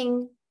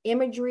using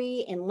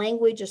imagery and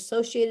language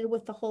associated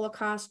with the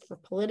Holocaust for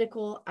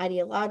political,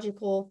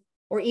 ideological,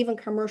 or even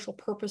commercial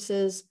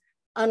purposes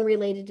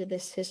unrelated to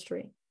this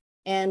history.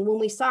 And when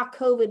we saw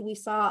COVID, we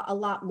saw a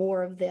lot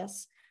more of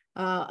this.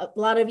 A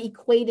lot of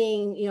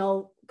equating,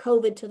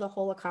 COVID to the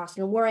Holocaust,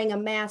 and wearing a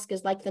mask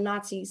is like the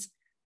Nazis.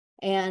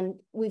 And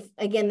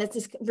again, that's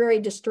just very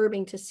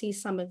disturbing to see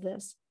some of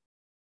this.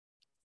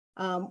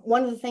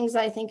 One of the things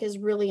I think is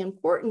really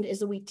important is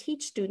that we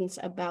teach students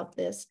about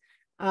this.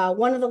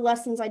 One of the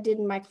lessons I did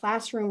in my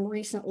classroom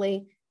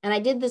recently, and I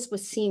did this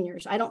with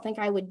seniors. I don't think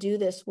I would do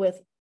this with,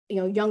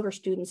 younger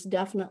students,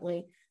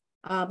 definitely.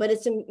 But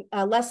it's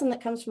a lesson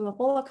that comes from the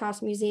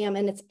Holocaust Museum,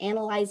 and it's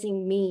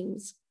analyzing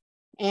memes.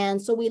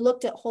 And so we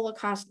looked at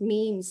Holocaust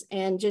memes,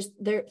 and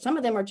some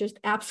of them are just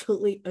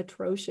absolutely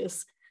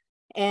atrocious.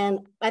 And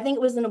I think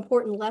it was an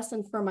important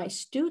lesson for my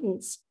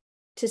students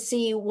to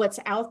see what's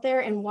out there,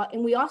 and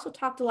we also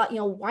talked a lot,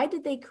 why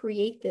did they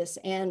create this,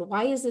 and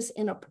why is this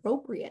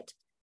inappropriate?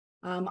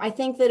 I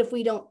think that if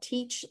we don't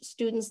teach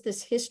students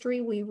this history,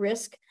 we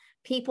risk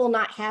people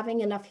not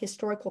having enough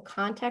historical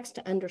context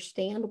to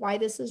understand why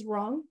this is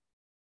wrong,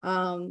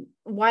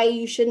 why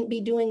you shouldn't be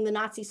doing the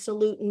Nazi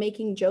salute and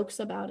making jokes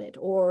about it,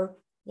 or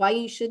why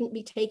you shouldn't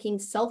be taking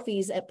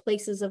selfies at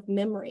places of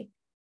memory.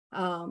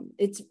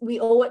 We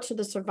owe it to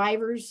the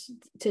survivors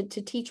to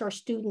teach our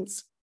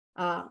students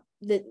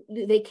that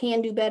they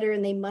can do better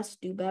and they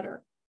must do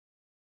better.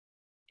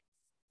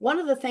 One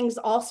of the things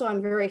also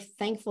I'm very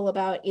thankful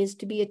about is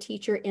to be a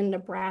teacher in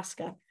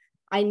Nebraska.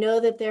 I know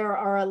that there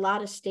are a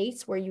lot of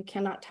states where you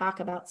cannot talk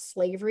about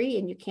slavery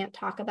and you can't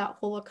talk about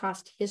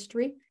Holocaust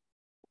history.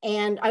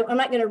 And I'm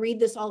not going to read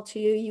this all to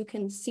you. You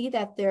can see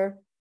that there.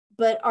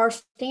 But our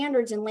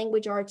standards in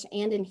language arts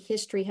and in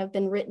history have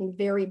been written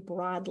very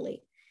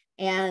broadly.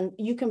 And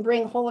you can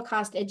bring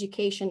Holocaust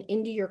education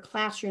into your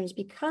classrooms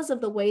because of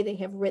the way they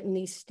have written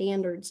these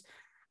standards.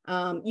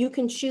 You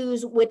can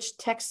choose which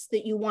texts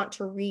that you want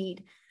to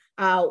read,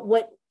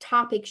 what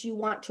topics you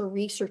want to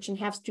research and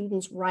have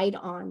students write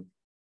on.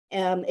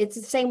 It's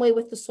the same way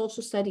with the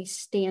social studies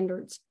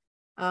standards.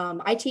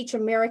 I teach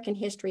American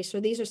history, so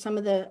these are some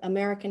of the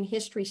American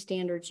history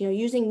standards,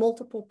 using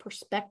multiple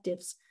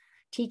perspectives,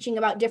 teaching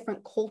about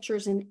different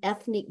cultures and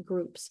ethnic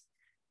groups,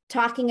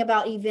 talking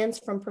about events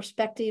from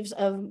perspectives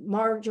of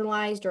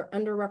marginalized or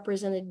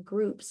underrepresented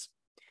groups.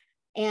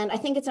 And I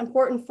think it's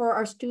important for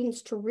our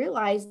students to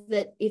realize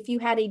that if you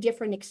had a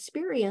different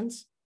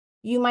experience,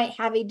 you might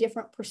have a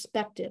different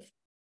perspective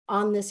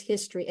on this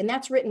history. And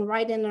that's written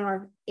right in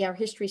our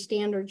history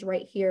standards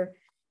right here.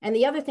 And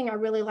the other thing I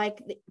really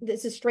like,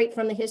 this is straight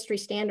from the history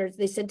standards.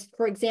 They said,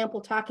 for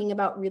example, talking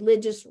about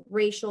religious,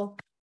 racial,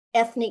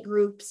 ethnic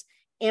groups,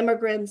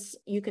 immigrants,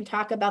 you can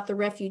talk about the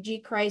refugee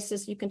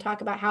crisis. You can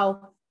talk about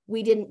how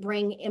we didn't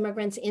bring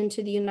immigrants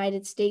into the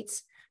United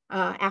States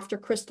after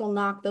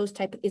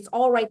Kristallnacht, it's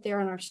all right there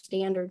in our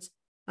standards.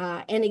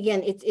 And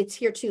again, it's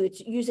here too.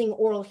 It's using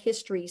oral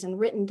histories and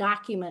written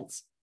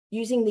documents,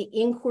 using the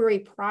inquiry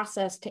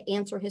process to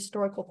answer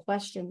historical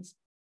questions.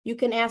 You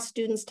can ask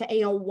students to,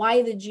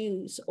 why the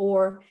Jews,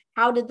 or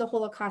how did the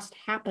Holocaust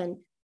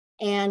happen,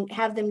 and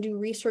have them do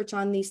research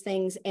on these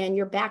things. And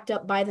you're backed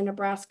up by the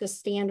Nebraska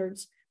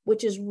standards,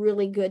 which is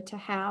really good to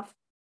have.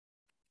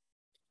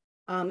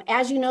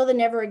 As you know, the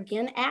Never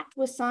Again Act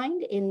was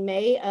signed in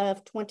May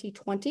of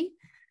 2020.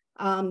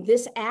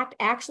 This act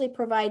actually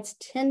provides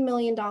 $10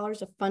 million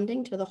of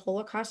funding to the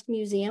Holocaust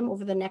Museum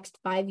over the next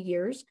 5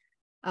 years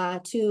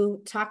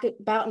to talk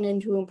about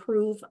and to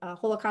improve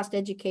Holocaust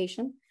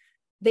education.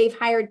 They've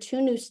hired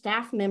 2 new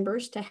staff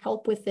members to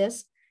help with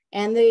this.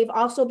 And they've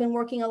also been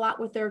working a lot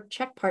with their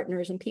Czech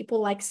partners and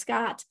people like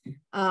Scott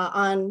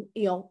on,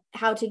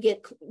 how to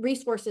get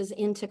resources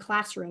into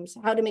classrooms,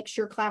 how to make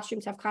sure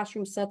classrooms have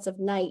classroom sets of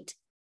Knight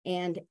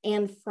and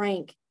Anne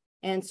Frank.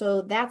 And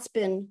so that's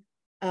been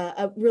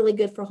really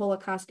good for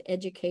Holocaust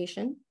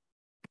education.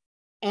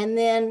 And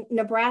then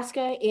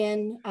Nebraska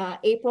in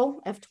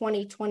April of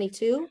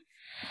 2022,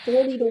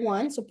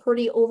 40-1, so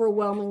pretty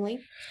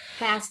overwhelmingly,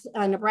 passed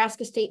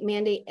Nebraska State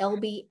Mandate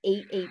LB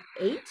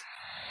 888.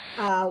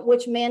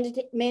 Which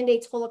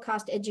mandates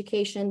Holocaust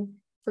education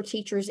for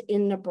teachers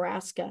in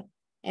Nebraska.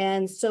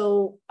 And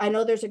so I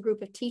know there's a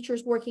group of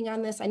teachers working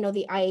on this. I know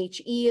the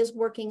IHE is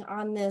working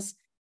on this,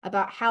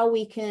 about how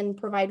we can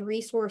provide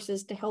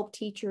resources to help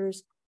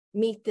teachers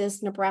meet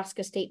this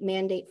Nebraska state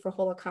mandate for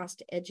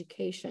Holocaust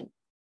education.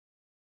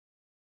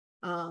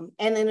 And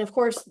then, of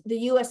course, the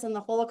U.S. and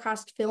the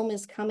Holocaust film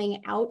is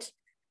coming out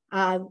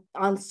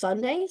on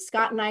Sunday.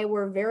 Scott and I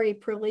were very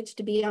privileged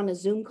to be on a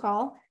Zoom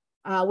call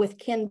with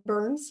Ken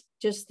Burns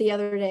just the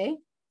other day.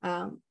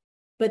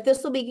 But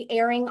this will be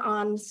airing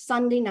on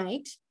Sunday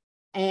night,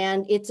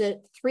 and it's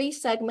 3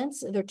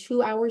 segments. They're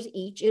 2 hours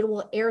each. It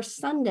will air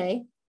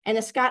Sunday. And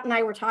as Scott and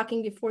I were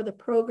talking before the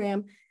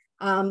program,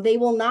 they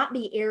will not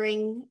be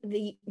airing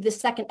the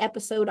second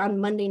episode on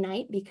Monday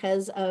night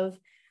because of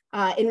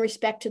in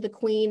respect to the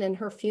Queen and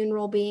her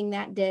funeral being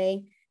that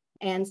day.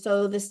 And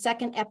so the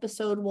second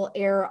episode will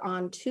air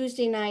on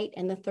Tuesday night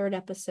and the third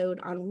episode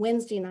on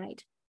Wednesday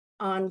night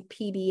on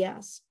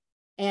PBS.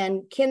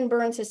 And Ken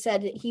Burns has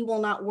said that he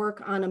will not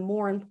work on a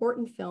more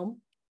important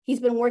film. He's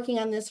been working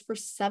on this for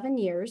 7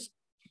 years.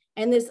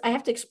 And this, I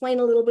have to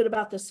explain a little bit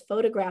about this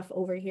photograph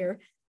over here.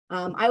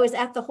 I was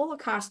at the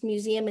Holocaust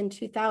Museum in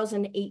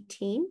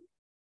 2018,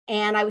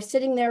 and I was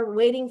sitting there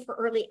waiting for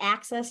early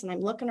access, and I'm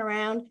looking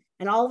around,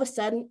 and all of a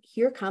sudden,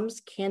 here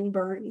comes Ken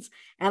Burns.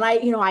 And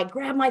I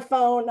grab my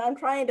phone, I'm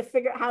trying to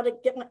figure out how to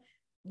get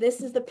this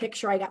is the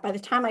picture I got. By the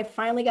time I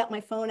finally got my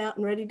phone out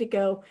and ready to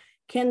go,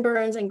 Ken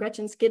Burns and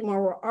Gretchen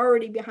Skidmore were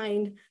already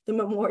behind the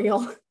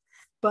memorial,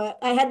 but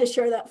I had to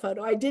share that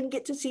photo. I did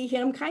get to see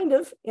him kind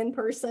of in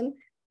person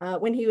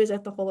when he was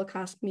at the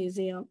Holocaust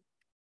Museum.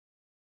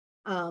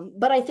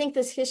 But I think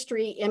this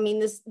history,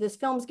 this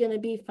film's going to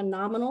be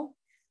phenomenal.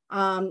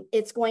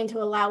 It's going to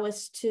allow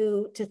us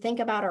to think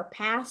about our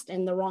past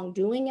and the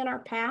wrongdoing in our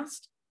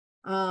past,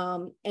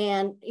 and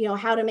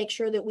how to make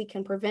sure that we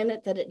can prevent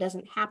it, that it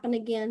doesn't happen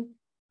again.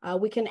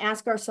 We can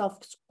ask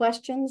ourselves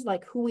questions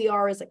like who we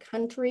are as a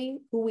country,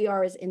 who we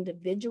are as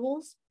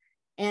individuals,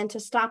 and to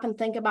stop and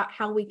think about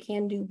how we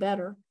can do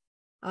better.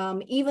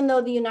 Even though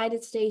the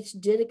United States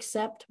did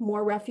accept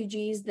more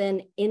refugees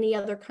than any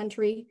other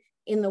country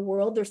in the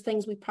world, there's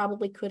things we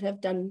probably could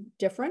have done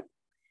different.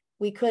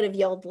 We could have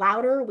yelled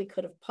louder. We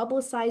could have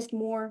publicized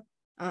more.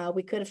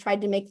 We could have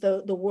tried to make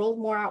the world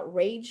more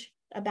outraged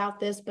about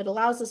this, but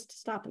allows us to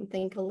stop and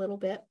think a little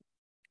bit.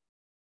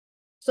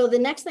 So the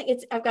next thing,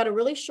 I've got a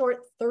really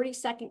short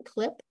 30-second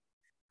clip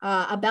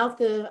about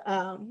the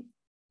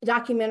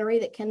documentary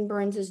that Ken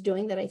Burns is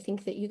doing that I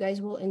think that you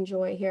guys will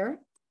enjoy here.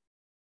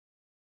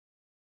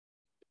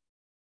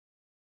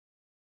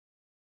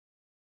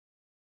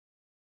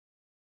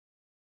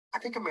 I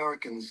think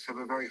Americans have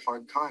a very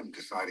hard time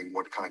deciding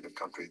what kind of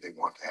country they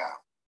want to have.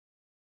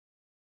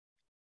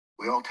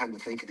 We all tend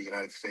to think of the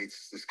United States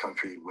as this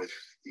country with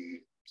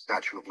the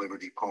Statue of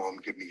Liberty poem,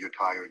 "Give me your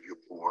tired, your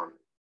poor."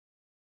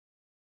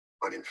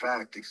 But in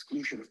fact,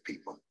 exclusion of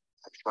people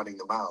and shutting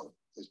them out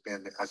has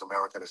been as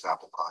American as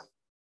apple pie.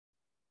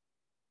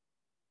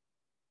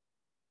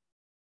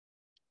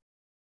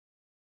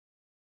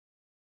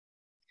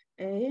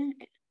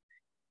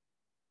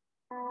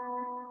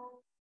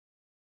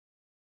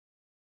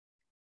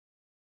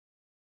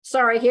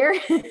 Sorry here,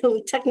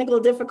 technical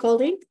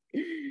difficulty.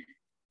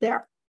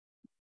 There.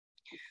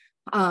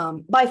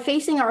 By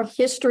facing our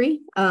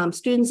history,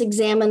 students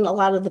examine a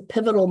lot of the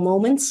pivotal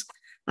moments.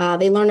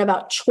 They learn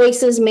about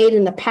choices made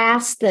in the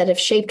past that have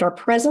shaped our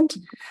present.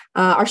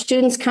 Our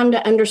students come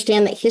to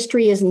understand that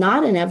history is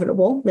not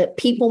inevitable, that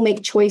people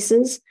make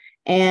choices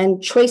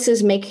and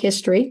choices make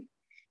history.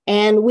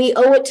 And we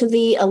owe it to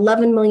the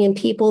 11 million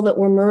people that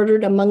were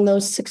murdered, among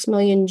those 6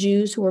 million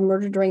Jews who were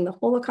murdered during the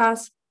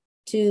Holocaust,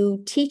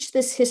 to teach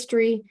this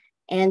history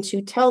and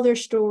to tell their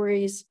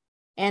stories.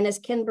 And as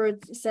Ken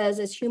Burns says,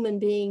 as human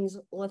beings,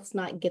 let's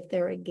not get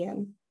there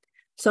again.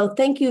 So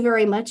thank you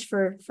very much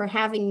for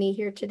having me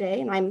here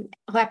today. And I'm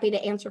happy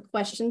to answer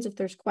questions if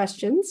there's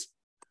questions.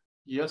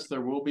 Yes,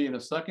 there will be in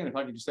a second. If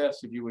I could just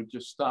ask if you would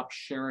just stop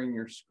sharing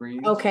your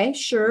screen. Okay,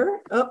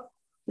 sure. Oh,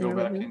 go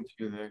back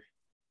into the.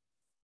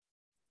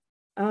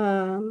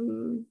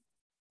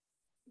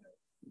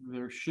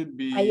 There should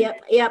be.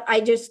 Yep.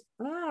 I just,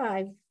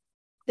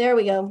 there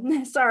we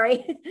go.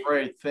 Sorry.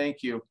 Great,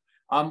 thank you.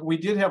 We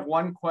did have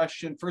one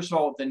question. First of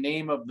all, the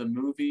name of the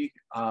movie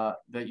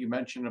that you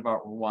mentioned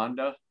about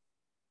Rwanda.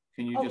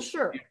 Can you just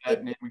give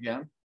that name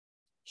again?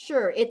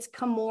 Sure, it's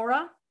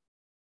Komora,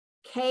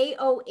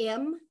 Komora,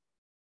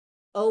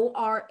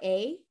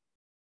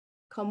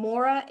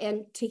 Komora,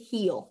 and to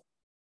heal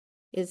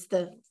is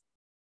the,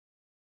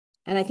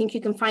 and I think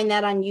you can find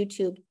that on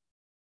YouTube.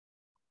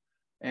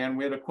 And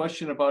we had a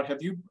question about,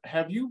 have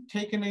you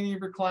taken any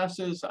of your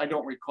classes? I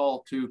don't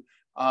recall to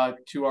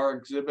our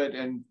exhibit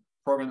and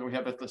program that we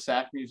have at the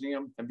SAC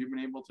Museum. Have you been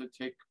able to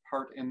take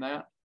part in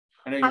that?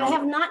 I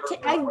have not.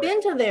 I've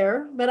been to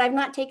there, but I've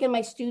not taken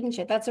my students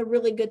yet. That's a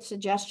really good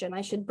suggestion.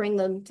 I should bring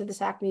them to the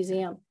SAC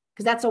Museum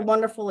because that's a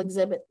wonderful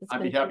exhibit.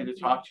 I'd be happy to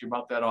talk to you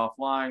about that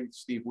offline.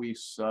 Steve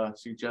Weiss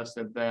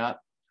suggested that.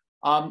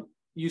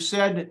 You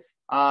said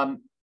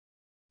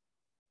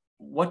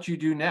what you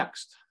do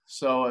next.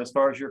 So as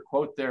far as your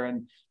quote there,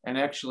 and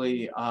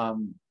actually,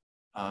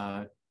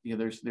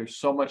 there's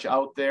so much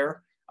out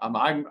there.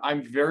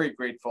 I'm very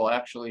grateful.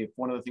 Actually,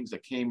 one of the things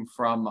that came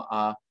from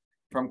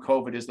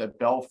COVID is that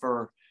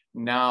Belfer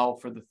now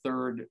for the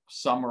third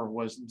summer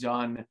was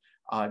done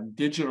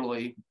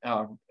digitally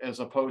as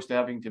opposed to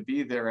having to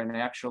be there, and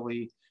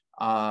actually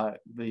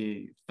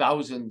the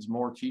thousands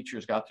more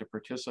teachers got to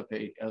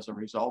participate as a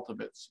result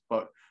of it.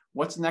 But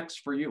what's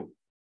next for you?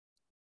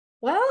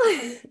 Well,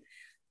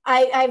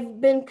 I've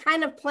been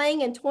kind of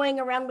playing and toying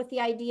around with the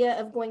idea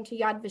of going to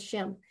Yad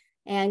Vashem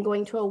and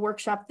going to a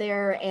workshop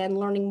there and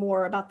learning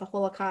more about the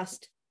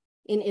Holocaust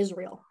in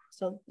Israel.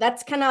 So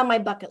that's kind of on my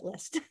bucket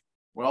list.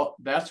 Well,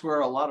 that's where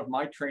a lot of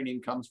my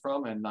training comes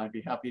from, and I'd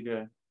be happy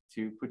to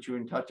to put you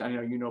in touch. I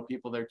know you know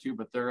people there too,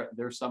 but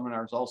their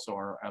seminars also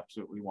are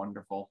absolutely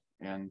wonderful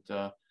and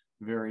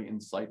very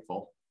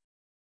insightful.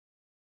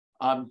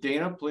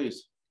 Dana,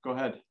 please go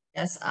ahead.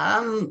 Yes,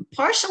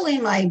 partially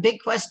my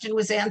big question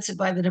was answered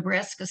by the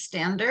Nebraska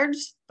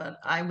standards, but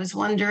I was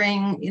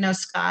wondering, you know,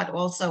 Scott,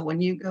 also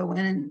when you go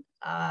in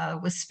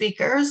with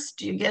speakers,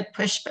 do you get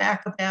pushback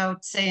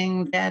about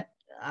saying that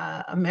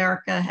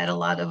America had a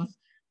lot of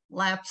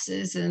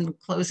lapses in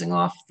closing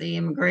off the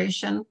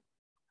immigration?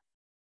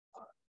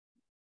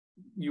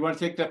 You want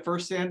to take that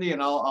first, Sandy,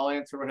 and I'll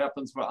answer what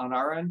happens on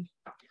our end?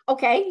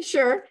 Okay,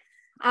 sure.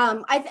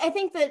 I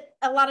think that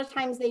a lot of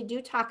times they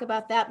do talk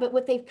about that, but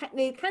what they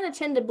kind of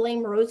tend to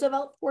blame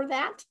Roosevelt for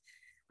that.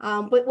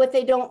 But what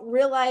they don't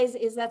realize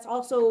is that's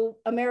also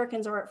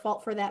Americans are at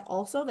fault for that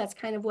also. That's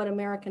kind of what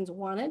Americans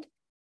wanted.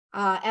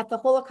 At the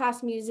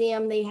Holocaust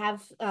Museum, they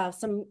have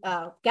some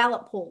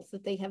Gallup polls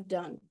that they have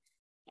done,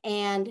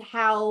 and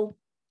how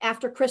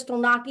after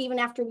Kristallnacht, even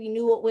after we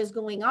knew what was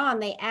going on,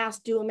 they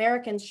asked, do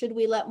Americans, should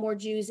we let more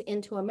Jews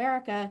into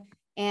America?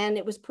 And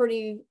it was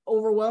pretty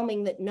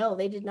overwhelming that no,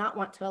 they did not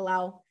want to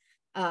allow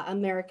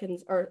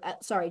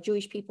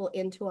Jewish people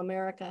into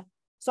America.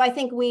 So I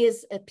think we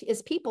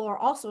as people are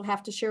also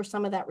have to share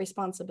some of that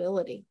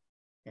responsibility.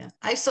 Yeah,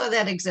 I saw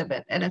that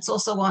exhibit and it's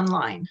also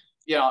online.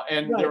 Yeah,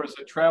 and right. There was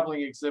a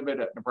traveling exhibit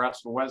at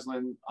Nebraska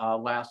Wesleyan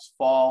last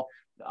fall.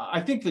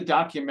 I think the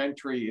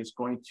documentary is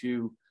going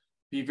to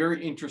be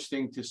very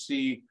interesting to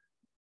see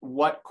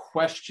what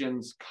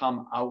questions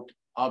come out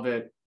of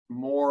it,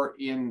 more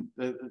in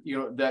the, you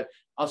know, that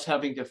us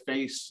having to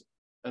face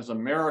as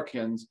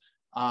Americans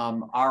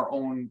our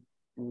own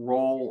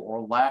role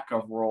or lack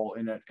of role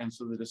in it. And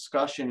so the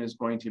discussion is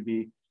going to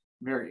be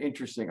very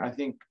interesting. I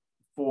think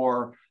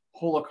for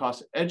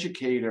Holocaust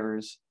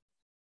educators,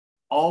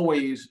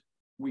 always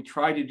we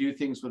try to do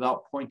things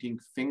without pointing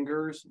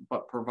fingers,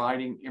 but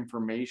providing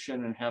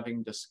information and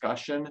having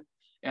discussion.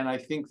 And I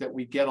think that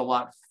we get a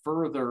lot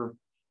further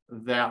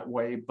that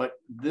way, but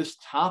this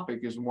topic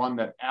is one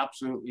that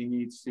absolutely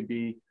needs to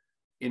be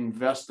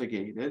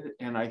investigated.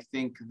 And I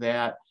think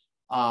that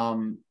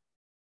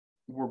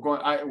we're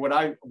going,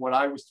 what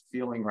I was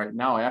feeling right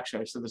now, I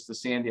said this to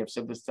Sandy, I've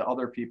said this to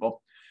other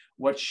people,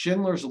 what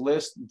Schindler's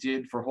List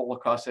did for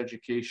Holocaust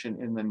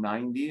education in the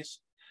 90s,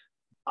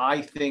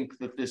 I think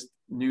that this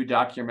new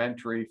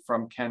documentary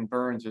from Ken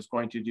Burns is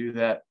going to do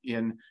that,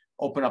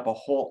 open up a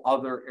whole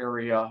other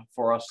area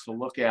for us to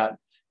look at,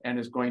 and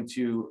is going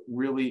to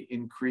really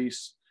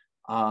increase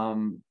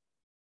the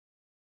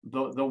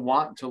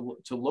want to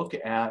look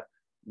at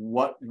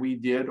what we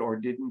did or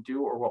didn't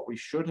do or what we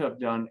should have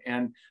done.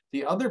 And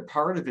the other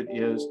part of it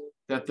is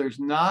that there's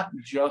not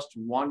just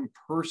one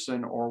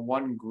person or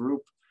one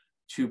group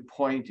to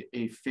point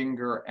a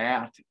finger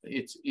at.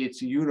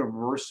 It's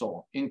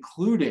universal,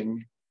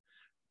 including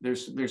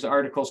there's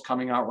articles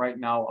coming out right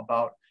now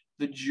about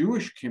the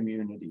Jewish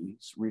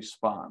community's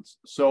response.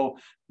 So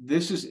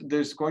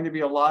there's going to be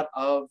a lot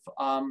of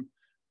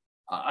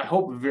I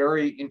hope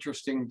very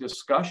interesting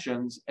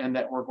discussions, and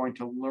that we're going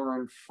to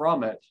learn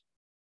from it,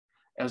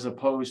 as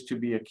opposed to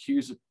be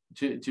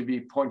to be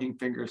pointing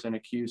fingers and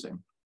accusing.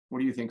 What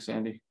do you think,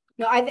 Sandy?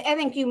 No, I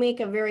think you make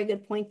a very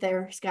good point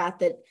there, Scott,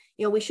 that,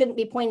 you know, we shouldn't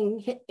be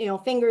pointing,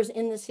 fingers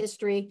in this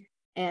history,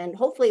 and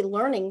hopefully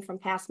learning from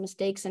past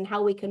mistakes and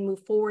how we can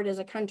move forward as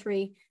a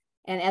country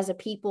and as a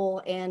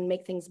people and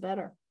make things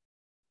better.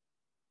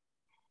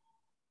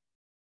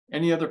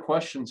 Any other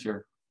questions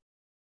here?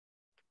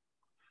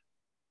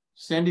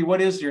 Sandy,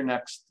 what is your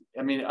next,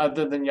 I mean,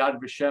 other than Yad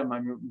Vashem, I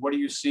mean, what do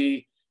you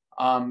see?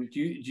 Do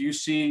you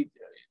see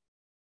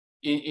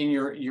in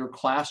your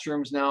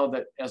classrooms now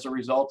that as a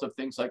result of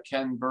things like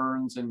Ken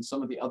Burns and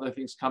some of the other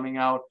things coming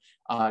out,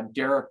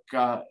 Derek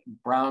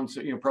Brown's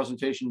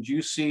presentation, do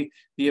you see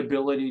the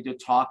ability to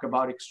talk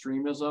about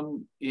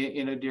extremism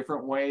in a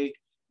different way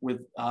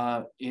with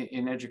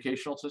in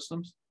educational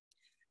systems?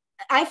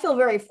 I feel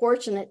very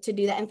fortunate to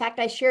do that. In fact,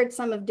 I shared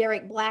some of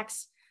Derek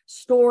Black's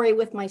story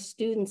with my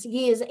students.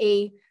 He is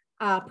a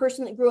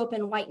person that grew up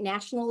in white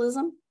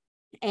nationalism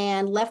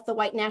and left the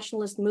white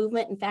nationalist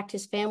movement. In fact,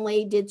 his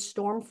family did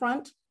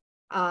Stormfront,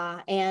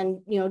 and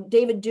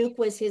David Duke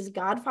was his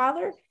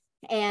godfather.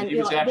 And he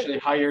was actually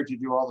hired to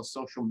do all the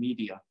social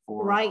media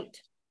for right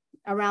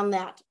around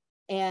that.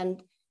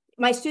 And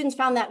my students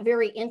found that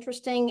very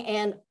interesting.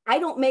 And I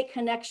don't make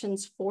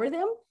connections for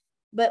them,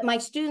 but my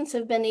students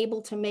have been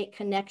able to make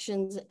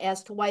connections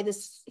as to why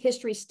this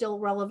history is still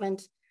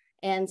relevant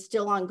and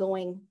still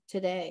ongoing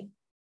today.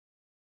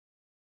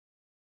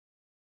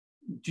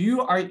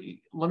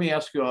 Let me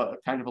ask you a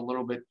kind of a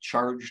little bit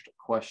charged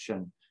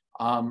question.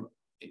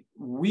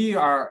 We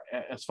are,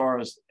 as far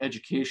as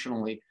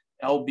educationally,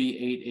 LB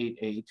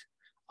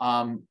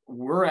 888,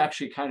 we're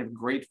actually kind of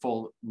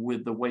grateful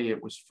with the way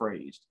it was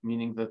phrased,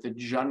 meaning that the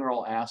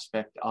general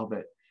aspect of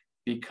it,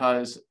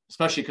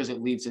 especially because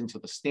it leads into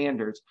the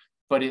standards,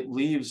 but it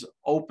leaves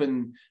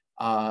open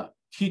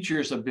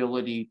teachers'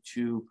 ability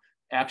to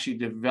actually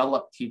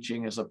develop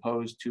teaching as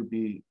opposed to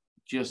be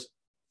just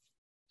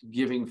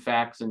giving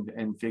facts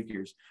and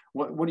figures.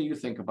 What do you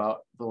think about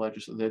the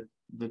legislation,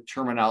 the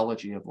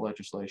terminology of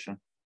legislation.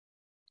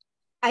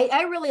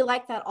 I really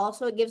like that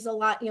also. It gives a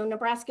lot,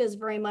 Nebraska is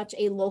very much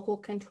a local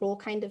control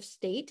kind of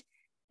state.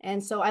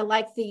 And so I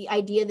like the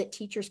idea that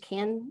teachers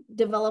can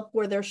develop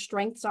where their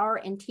strengths are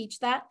and teach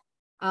that.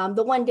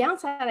 The one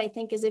downside, I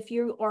think, is if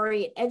you are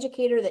an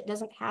educator that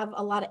doesn't have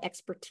a lot of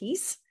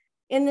expertise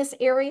in this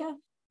area,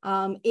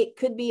 it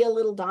could be a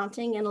little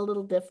daunting and a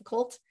little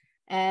difficult.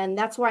 And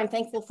that's why I'm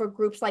thankful for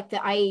groups like the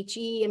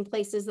IHE and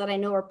places that I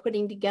know are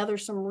putting together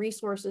some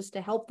resources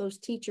to help those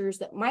teachers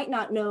that might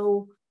not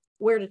know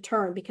where to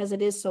turn because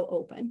it is so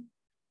open.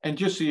 And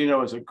just so you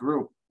know, as a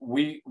group,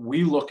 we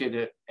look at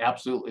it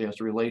absolutely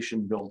as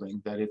relation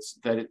building, that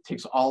it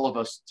takes all of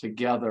us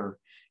together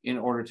in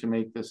order to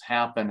make this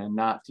happen, and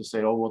not to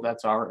say, oh, well,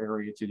 that's our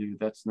area to do.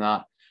 That's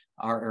not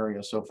our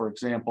area. So for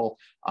example,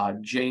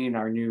 Jane,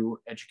 our new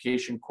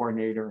education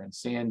coordinator, and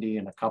Sandy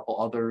and a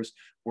couple others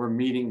were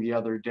meeting the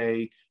other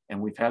day,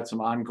 and we've had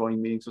some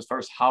ongoing meetings as far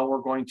as how we're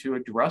going to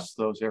address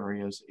those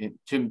areas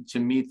to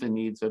meet the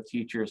needs of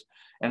teachers.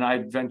 And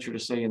I venture to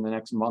say in the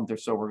next month or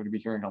so, we're going to be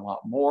hearing a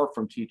lot more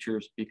from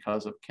teachers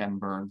because of Ken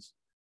Burns.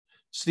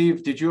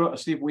 Steve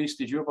Weiss,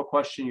 did you have a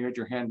question? You had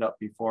your hand up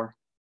before.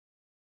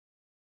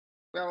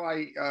 Well,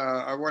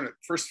 I want to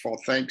first of all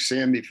thank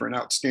Sandy for an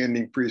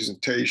outstanding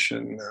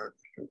presentation.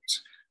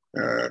 It's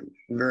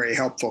very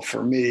helpful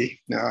for me.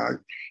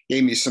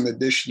 Gave me some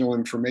additional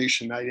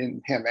information I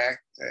didn't have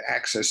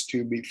access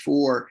to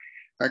before.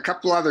 A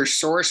couple other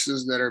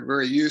sources that are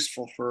very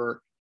useful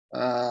for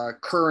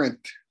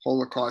current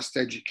Holocaust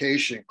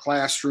education: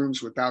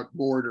 Classrooms Without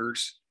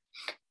Borders.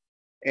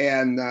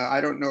 And I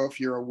don't know if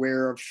you're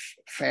aware of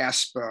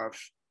FASPA,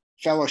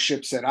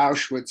 Fellowships at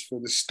Auschwitz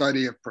for the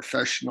Study of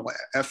Professional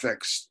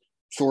Ethics.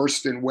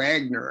 Thorsten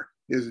Wagner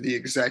is the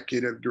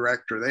executive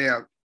director. They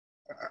have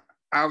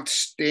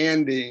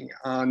outstanding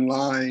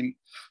online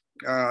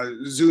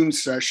Zoom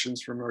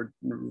sessions from a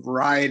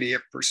variety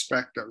of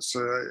perspectives,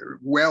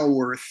 well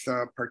worth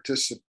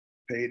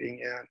participating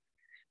in.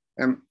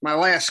 And my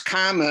last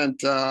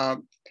comment,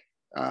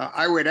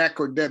 I would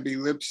echo Debbie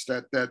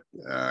Lipstadt that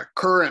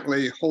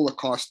currently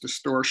Holocaust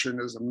distortion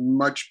is a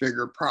much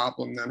bigger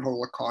problem than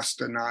Holocaust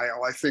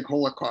denial. I think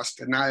Holocaust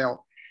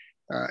denial,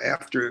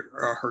 after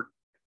her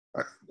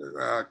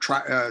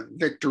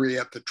victory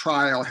at the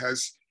trial,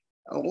 has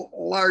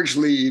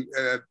largely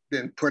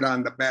been put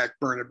on the back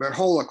burner, but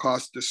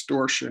Holocaust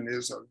distortion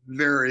is a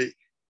very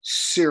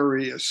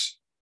serious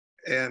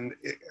and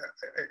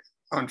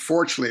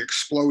unfortunately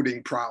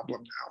exploding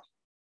problem now.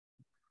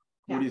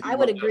 Yeah, I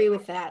would agree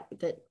with that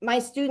my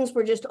students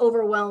were just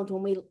overwhelmed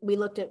when we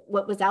looked at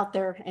what was out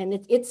there,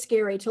 and it's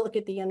scary to look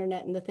at the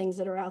internet and the things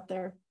that are out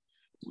there.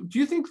 Do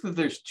you think that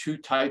there's two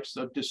types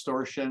of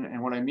distortion?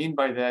 And what I mean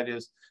by that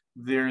is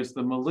there's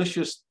the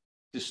malicious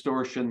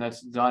distortion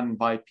that's done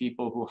by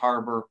people who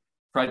harbor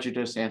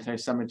prejudice,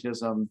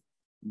 anti-Semitism,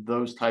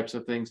 those types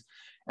of things.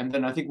 And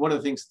then I think one of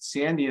the things that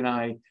Sandy and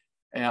I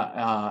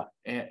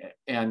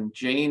and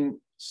Jane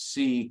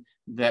see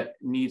that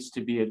needs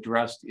to be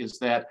addressed is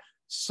that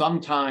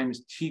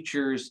sometimes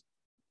teachers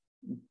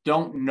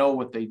don't know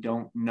what they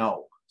don't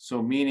know.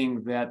 So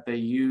meaning that they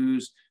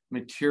use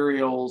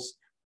materials,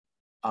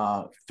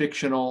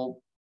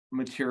 fictional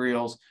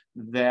materials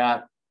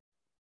that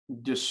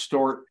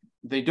distort.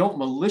 They don't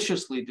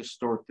maliciously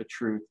distort the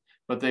truth,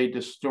 but they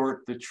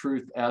distort the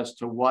truth as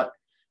to what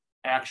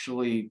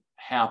actually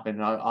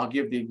happened. I'll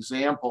give the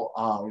example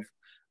of,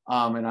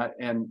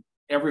 and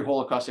every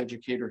Holocaust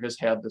educator has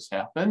had this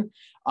happen.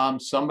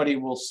 Somebody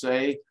will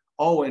say,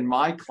 oh, in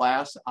my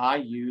class, I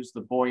use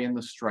the boy in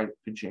the striped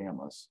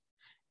pajamas.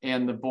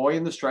 And the boy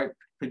in the striped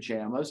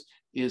pajamas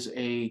is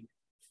a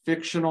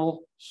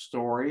fictional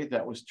story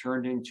that was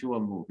turned into a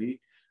movie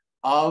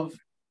of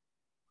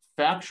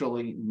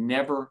factually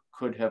never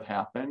could have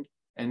happened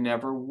and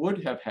never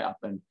would have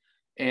happened.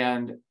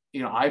 And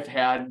I've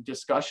had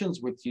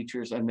discussions with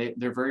teachers, and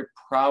they're very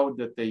proud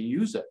that they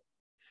use it.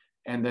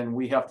 And then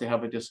we have to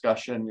have a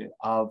discussion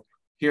of,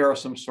 here are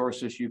some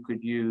sources you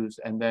could use,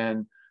 and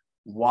then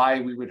why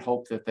we would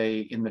hope that they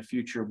in the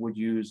future would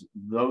use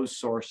those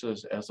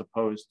sources as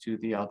opposed to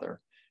the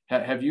other.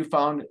 Have you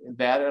found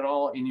that at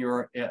all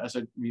in as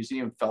a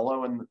museum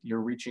fellow, and you're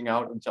reaching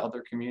out into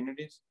other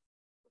communities?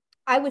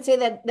 I would say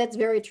that that's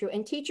very true.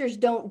 And teachers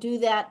don't do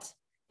that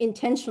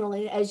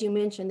intentionally, as you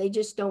mentioned. They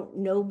just don't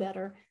know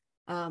better.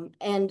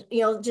 And,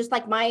 just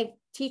like my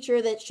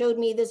teacher that showed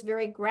me this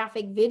very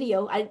graphic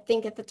video, I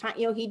think at the time,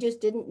 he just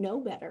didn't know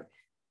better.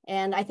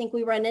 And I think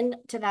we run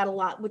into that a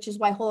lot, which is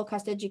why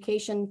Holocaust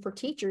education for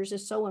teachers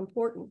is so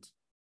important.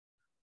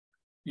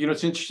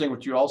 It's interesting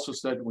what you also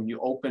said when you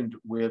opened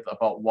with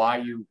about why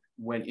you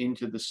went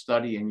into the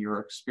study and your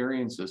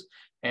experiences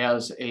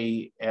as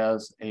a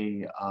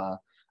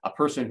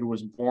person who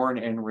was born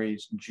and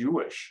raised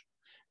Jewish.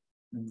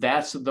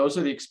 Those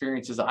are the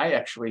experiences I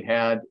actually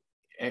had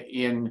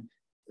in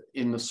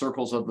the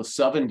circles of the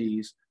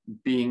 70s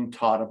being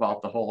taught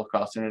about the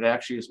Holocaust. And it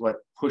actually is what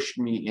pushed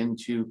me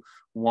into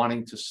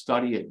wanting to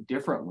study it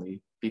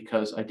differently,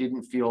 because I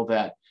didn't feel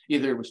that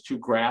either it was too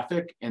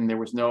graphic and there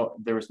was not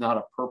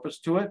a purpose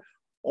to it,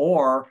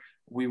 or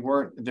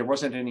there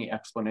wasn't any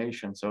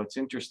explanation. So it's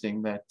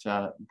interesting that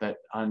that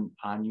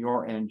on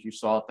your end you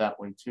saw it that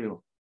way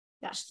too.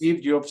 Yes.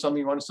 Steve, do you have something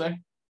you want to say?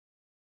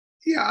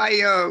 Yeah,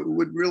 I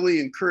would really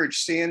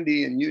encourage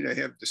Sandy and you to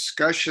have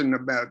discussion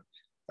about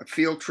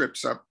field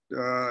trips up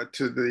to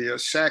the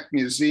SAC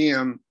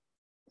Museum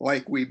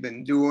like we've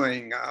been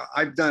doing.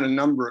 I've done a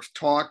number of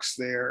talks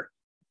there,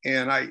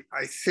 and I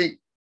think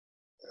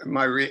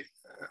my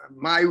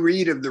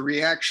read of the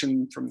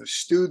reaction from the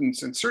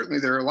students, and certainly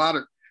there are a lot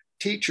of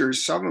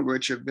teachers, some of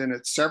which have been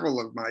at several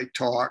of my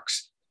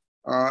talks,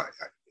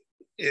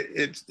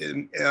 it's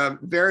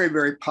very,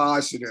 very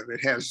positive.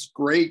 It has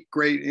great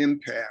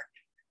impact.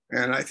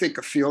 And I think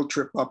a field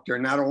trip up there,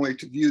 not only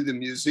to view the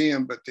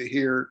museum, but to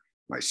hear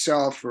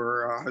myself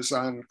or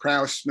Hassan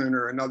Krausman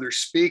or another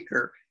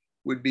speaker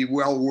would be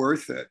well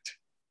worth it.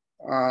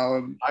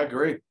 I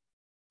agree.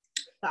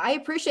 I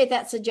appreciate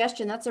that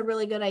suggestion. That's a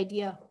really good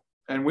idea.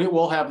 And we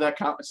will have that.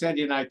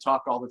 Sandy and I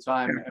talk all the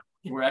time.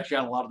 We're actually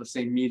on a lot of the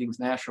same meetings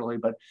nationally,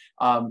 but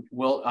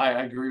I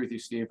agree with you,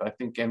 Steve. I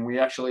think, and we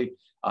actually,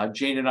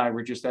 Jane and I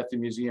were just at the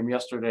museum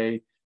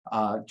yesterday.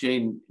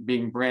 Jane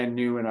being brand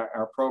new in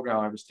our program,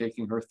 I was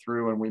taking her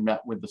through and we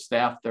met with the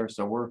staff there.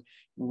 So we're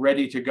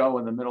ready to go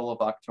in the middle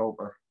of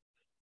October.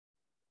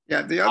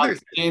 Yeah, the other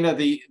Dana,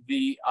 the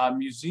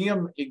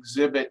museum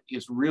exhibit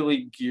is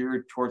really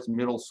geared towards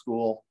middle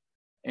school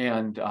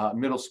and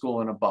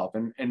above.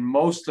 And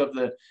most of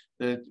the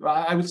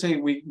I would say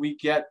we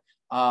get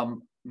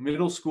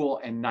middle school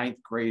and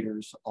ninth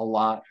graders a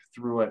lot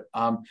through it.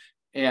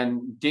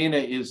 And Dana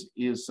is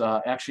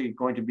actually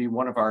going to be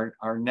one of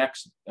our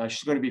next,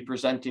 she's going to be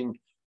presenting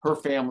her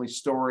family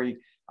story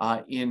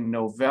in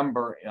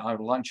November, our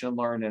Lunch and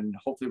Learn, and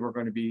hopefully we're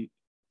going to be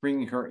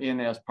bringing her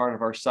in as part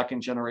of our second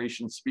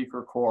generation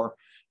speaker corps.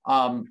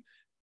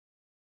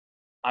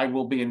 I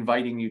will be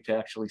inviting you to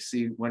actually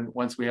see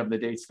once we have the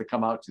dates to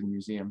come out to the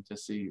museum to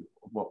see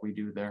what we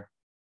do there.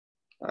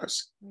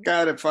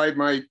 Scott, if I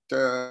might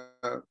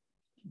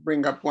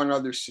bring up one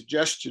other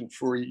suggestion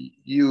for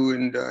you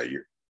and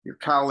your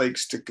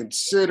colleagues to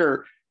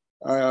consider.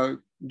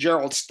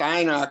 Gerald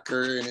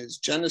Steinacher in his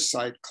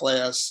genocide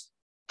class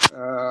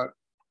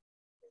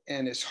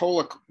and his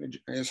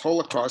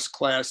Holocaust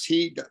class,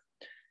 he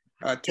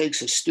takes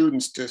his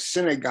students to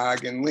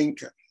synagogue in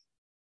Lincoln.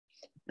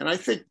 And I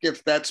think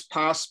if that's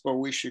possible,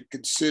 we should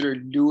consider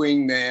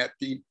doing that,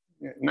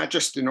 not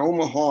just in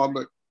Omaha,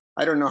 but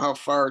I don't know how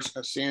far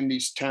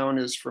Sandy's town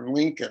is from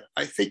Lincoln.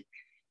 I think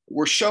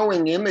we're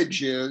showing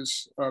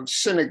images of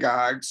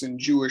synagogues and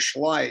Jewish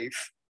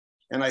life.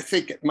 And I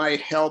think it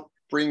might help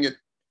bring it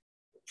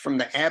from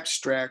the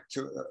abstract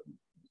to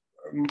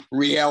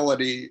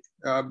reality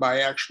by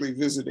actually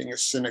visiting a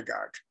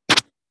synagogue.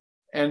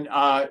 And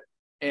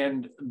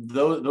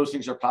those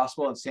things are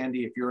possible. And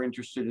Sandy, if you're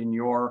interested in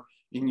your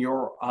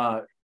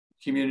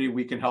community,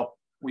 we can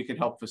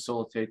help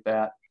facilitate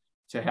that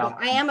to help.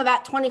 I am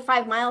about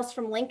 25 miles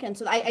from Lincoln,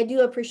 so I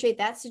do appreciate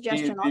that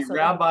suggestion. The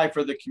rabbi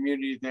for the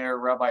community there,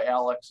 Rabbi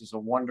Alex, is a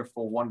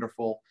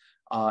wonderful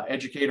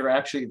educator.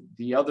 Actually,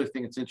 the other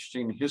thing that's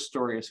interesting in his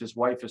story is his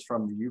wife is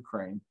from the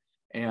Ukraine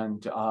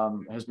and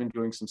has been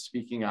doing some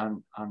speaking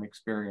on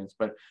experience.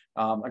 But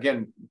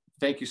again,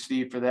 thank you,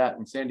 Steve, for that.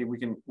 And Sandy, we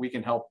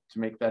can help to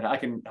make that. I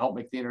can help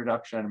make the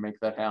introduction and make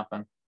that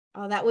happen.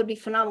 Oh, that would be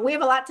phenomenal. We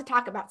have a lot to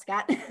talk about,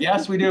 Scott.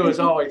 Yes, we do, as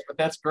always. But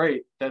that's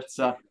great. That's.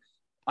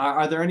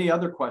 Are there any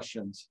other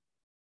questions?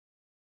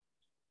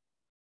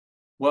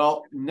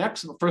 Well,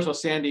 next, first of all,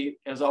 Sandy,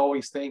 as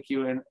always, thank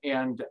you.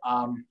 And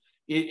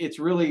it's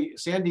really,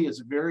 Sandy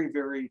is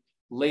very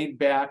laid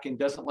back and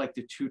doesn't like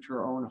to toot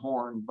her own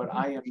horn, but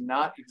I am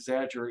not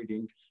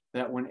exaggerating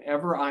that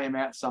whenever I am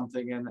at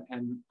something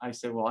and I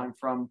say, well, I'm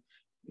from,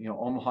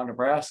 Omaha,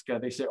 Nebraska,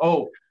 they say,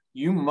 oh,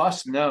 you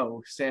must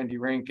know Sandy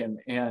Renken.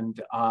 And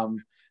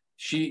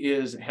she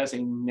has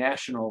a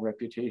national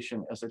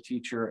reputation as a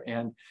teacher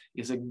and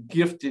is a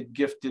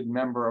gifted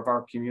member of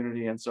our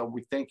community. And so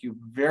we thank you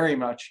very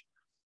much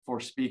for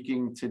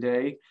speaking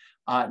today.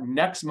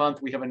 Next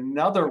month, we have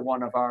another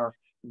one of our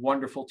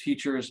wonderful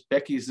teachers,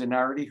 Becky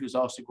Zanardi, who's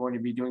also going to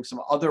be doing some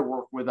other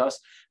work with us,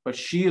 but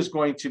she is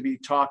going to be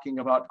talking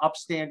about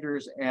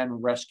upstanders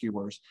and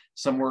rescuers,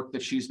 some work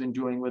that she's been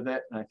doing with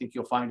it. And I think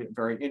you'll find it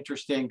very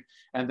interesting.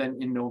 And then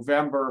in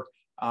November,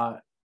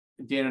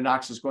 Dana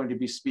Knox is going to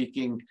be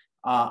speaking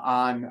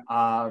on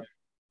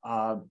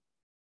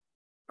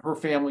her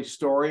family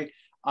story.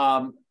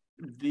 As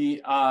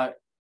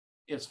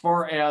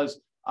far as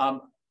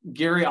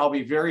Gary, I'll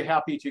be very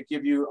happy to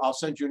I'll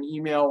send you an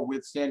email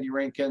with Sandy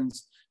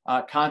Renken's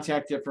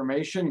contact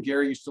information.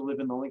 Gary used to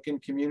live in the Lincoln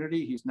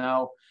community. He's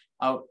now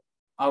out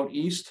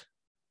east.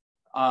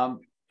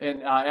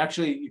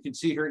 Actually, you can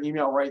see her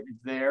email right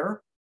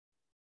there.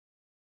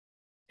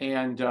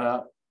 And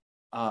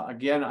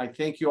again, I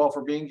thank you all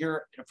for being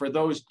here. For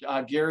those,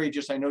 Gary,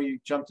 I know you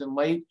jumped in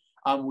late.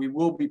 We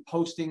will be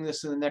posting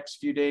this in the next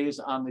few days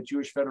on the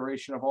Jewish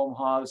Federation of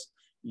Omaha's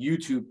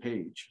YouTube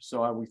page.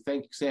 So we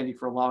thank Sandy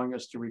for allowing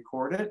us to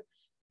record it.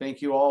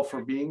 Thank you all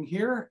for being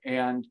here.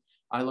 And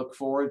I look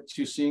forward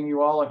to seeing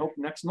you all, I hope,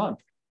 next month.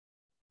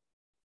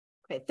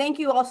 Okay, thank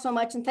you all so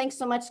much. And thanks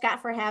so much,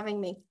 Scott, for having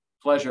me.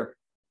 Pleasure.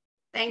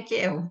 Thank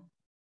you.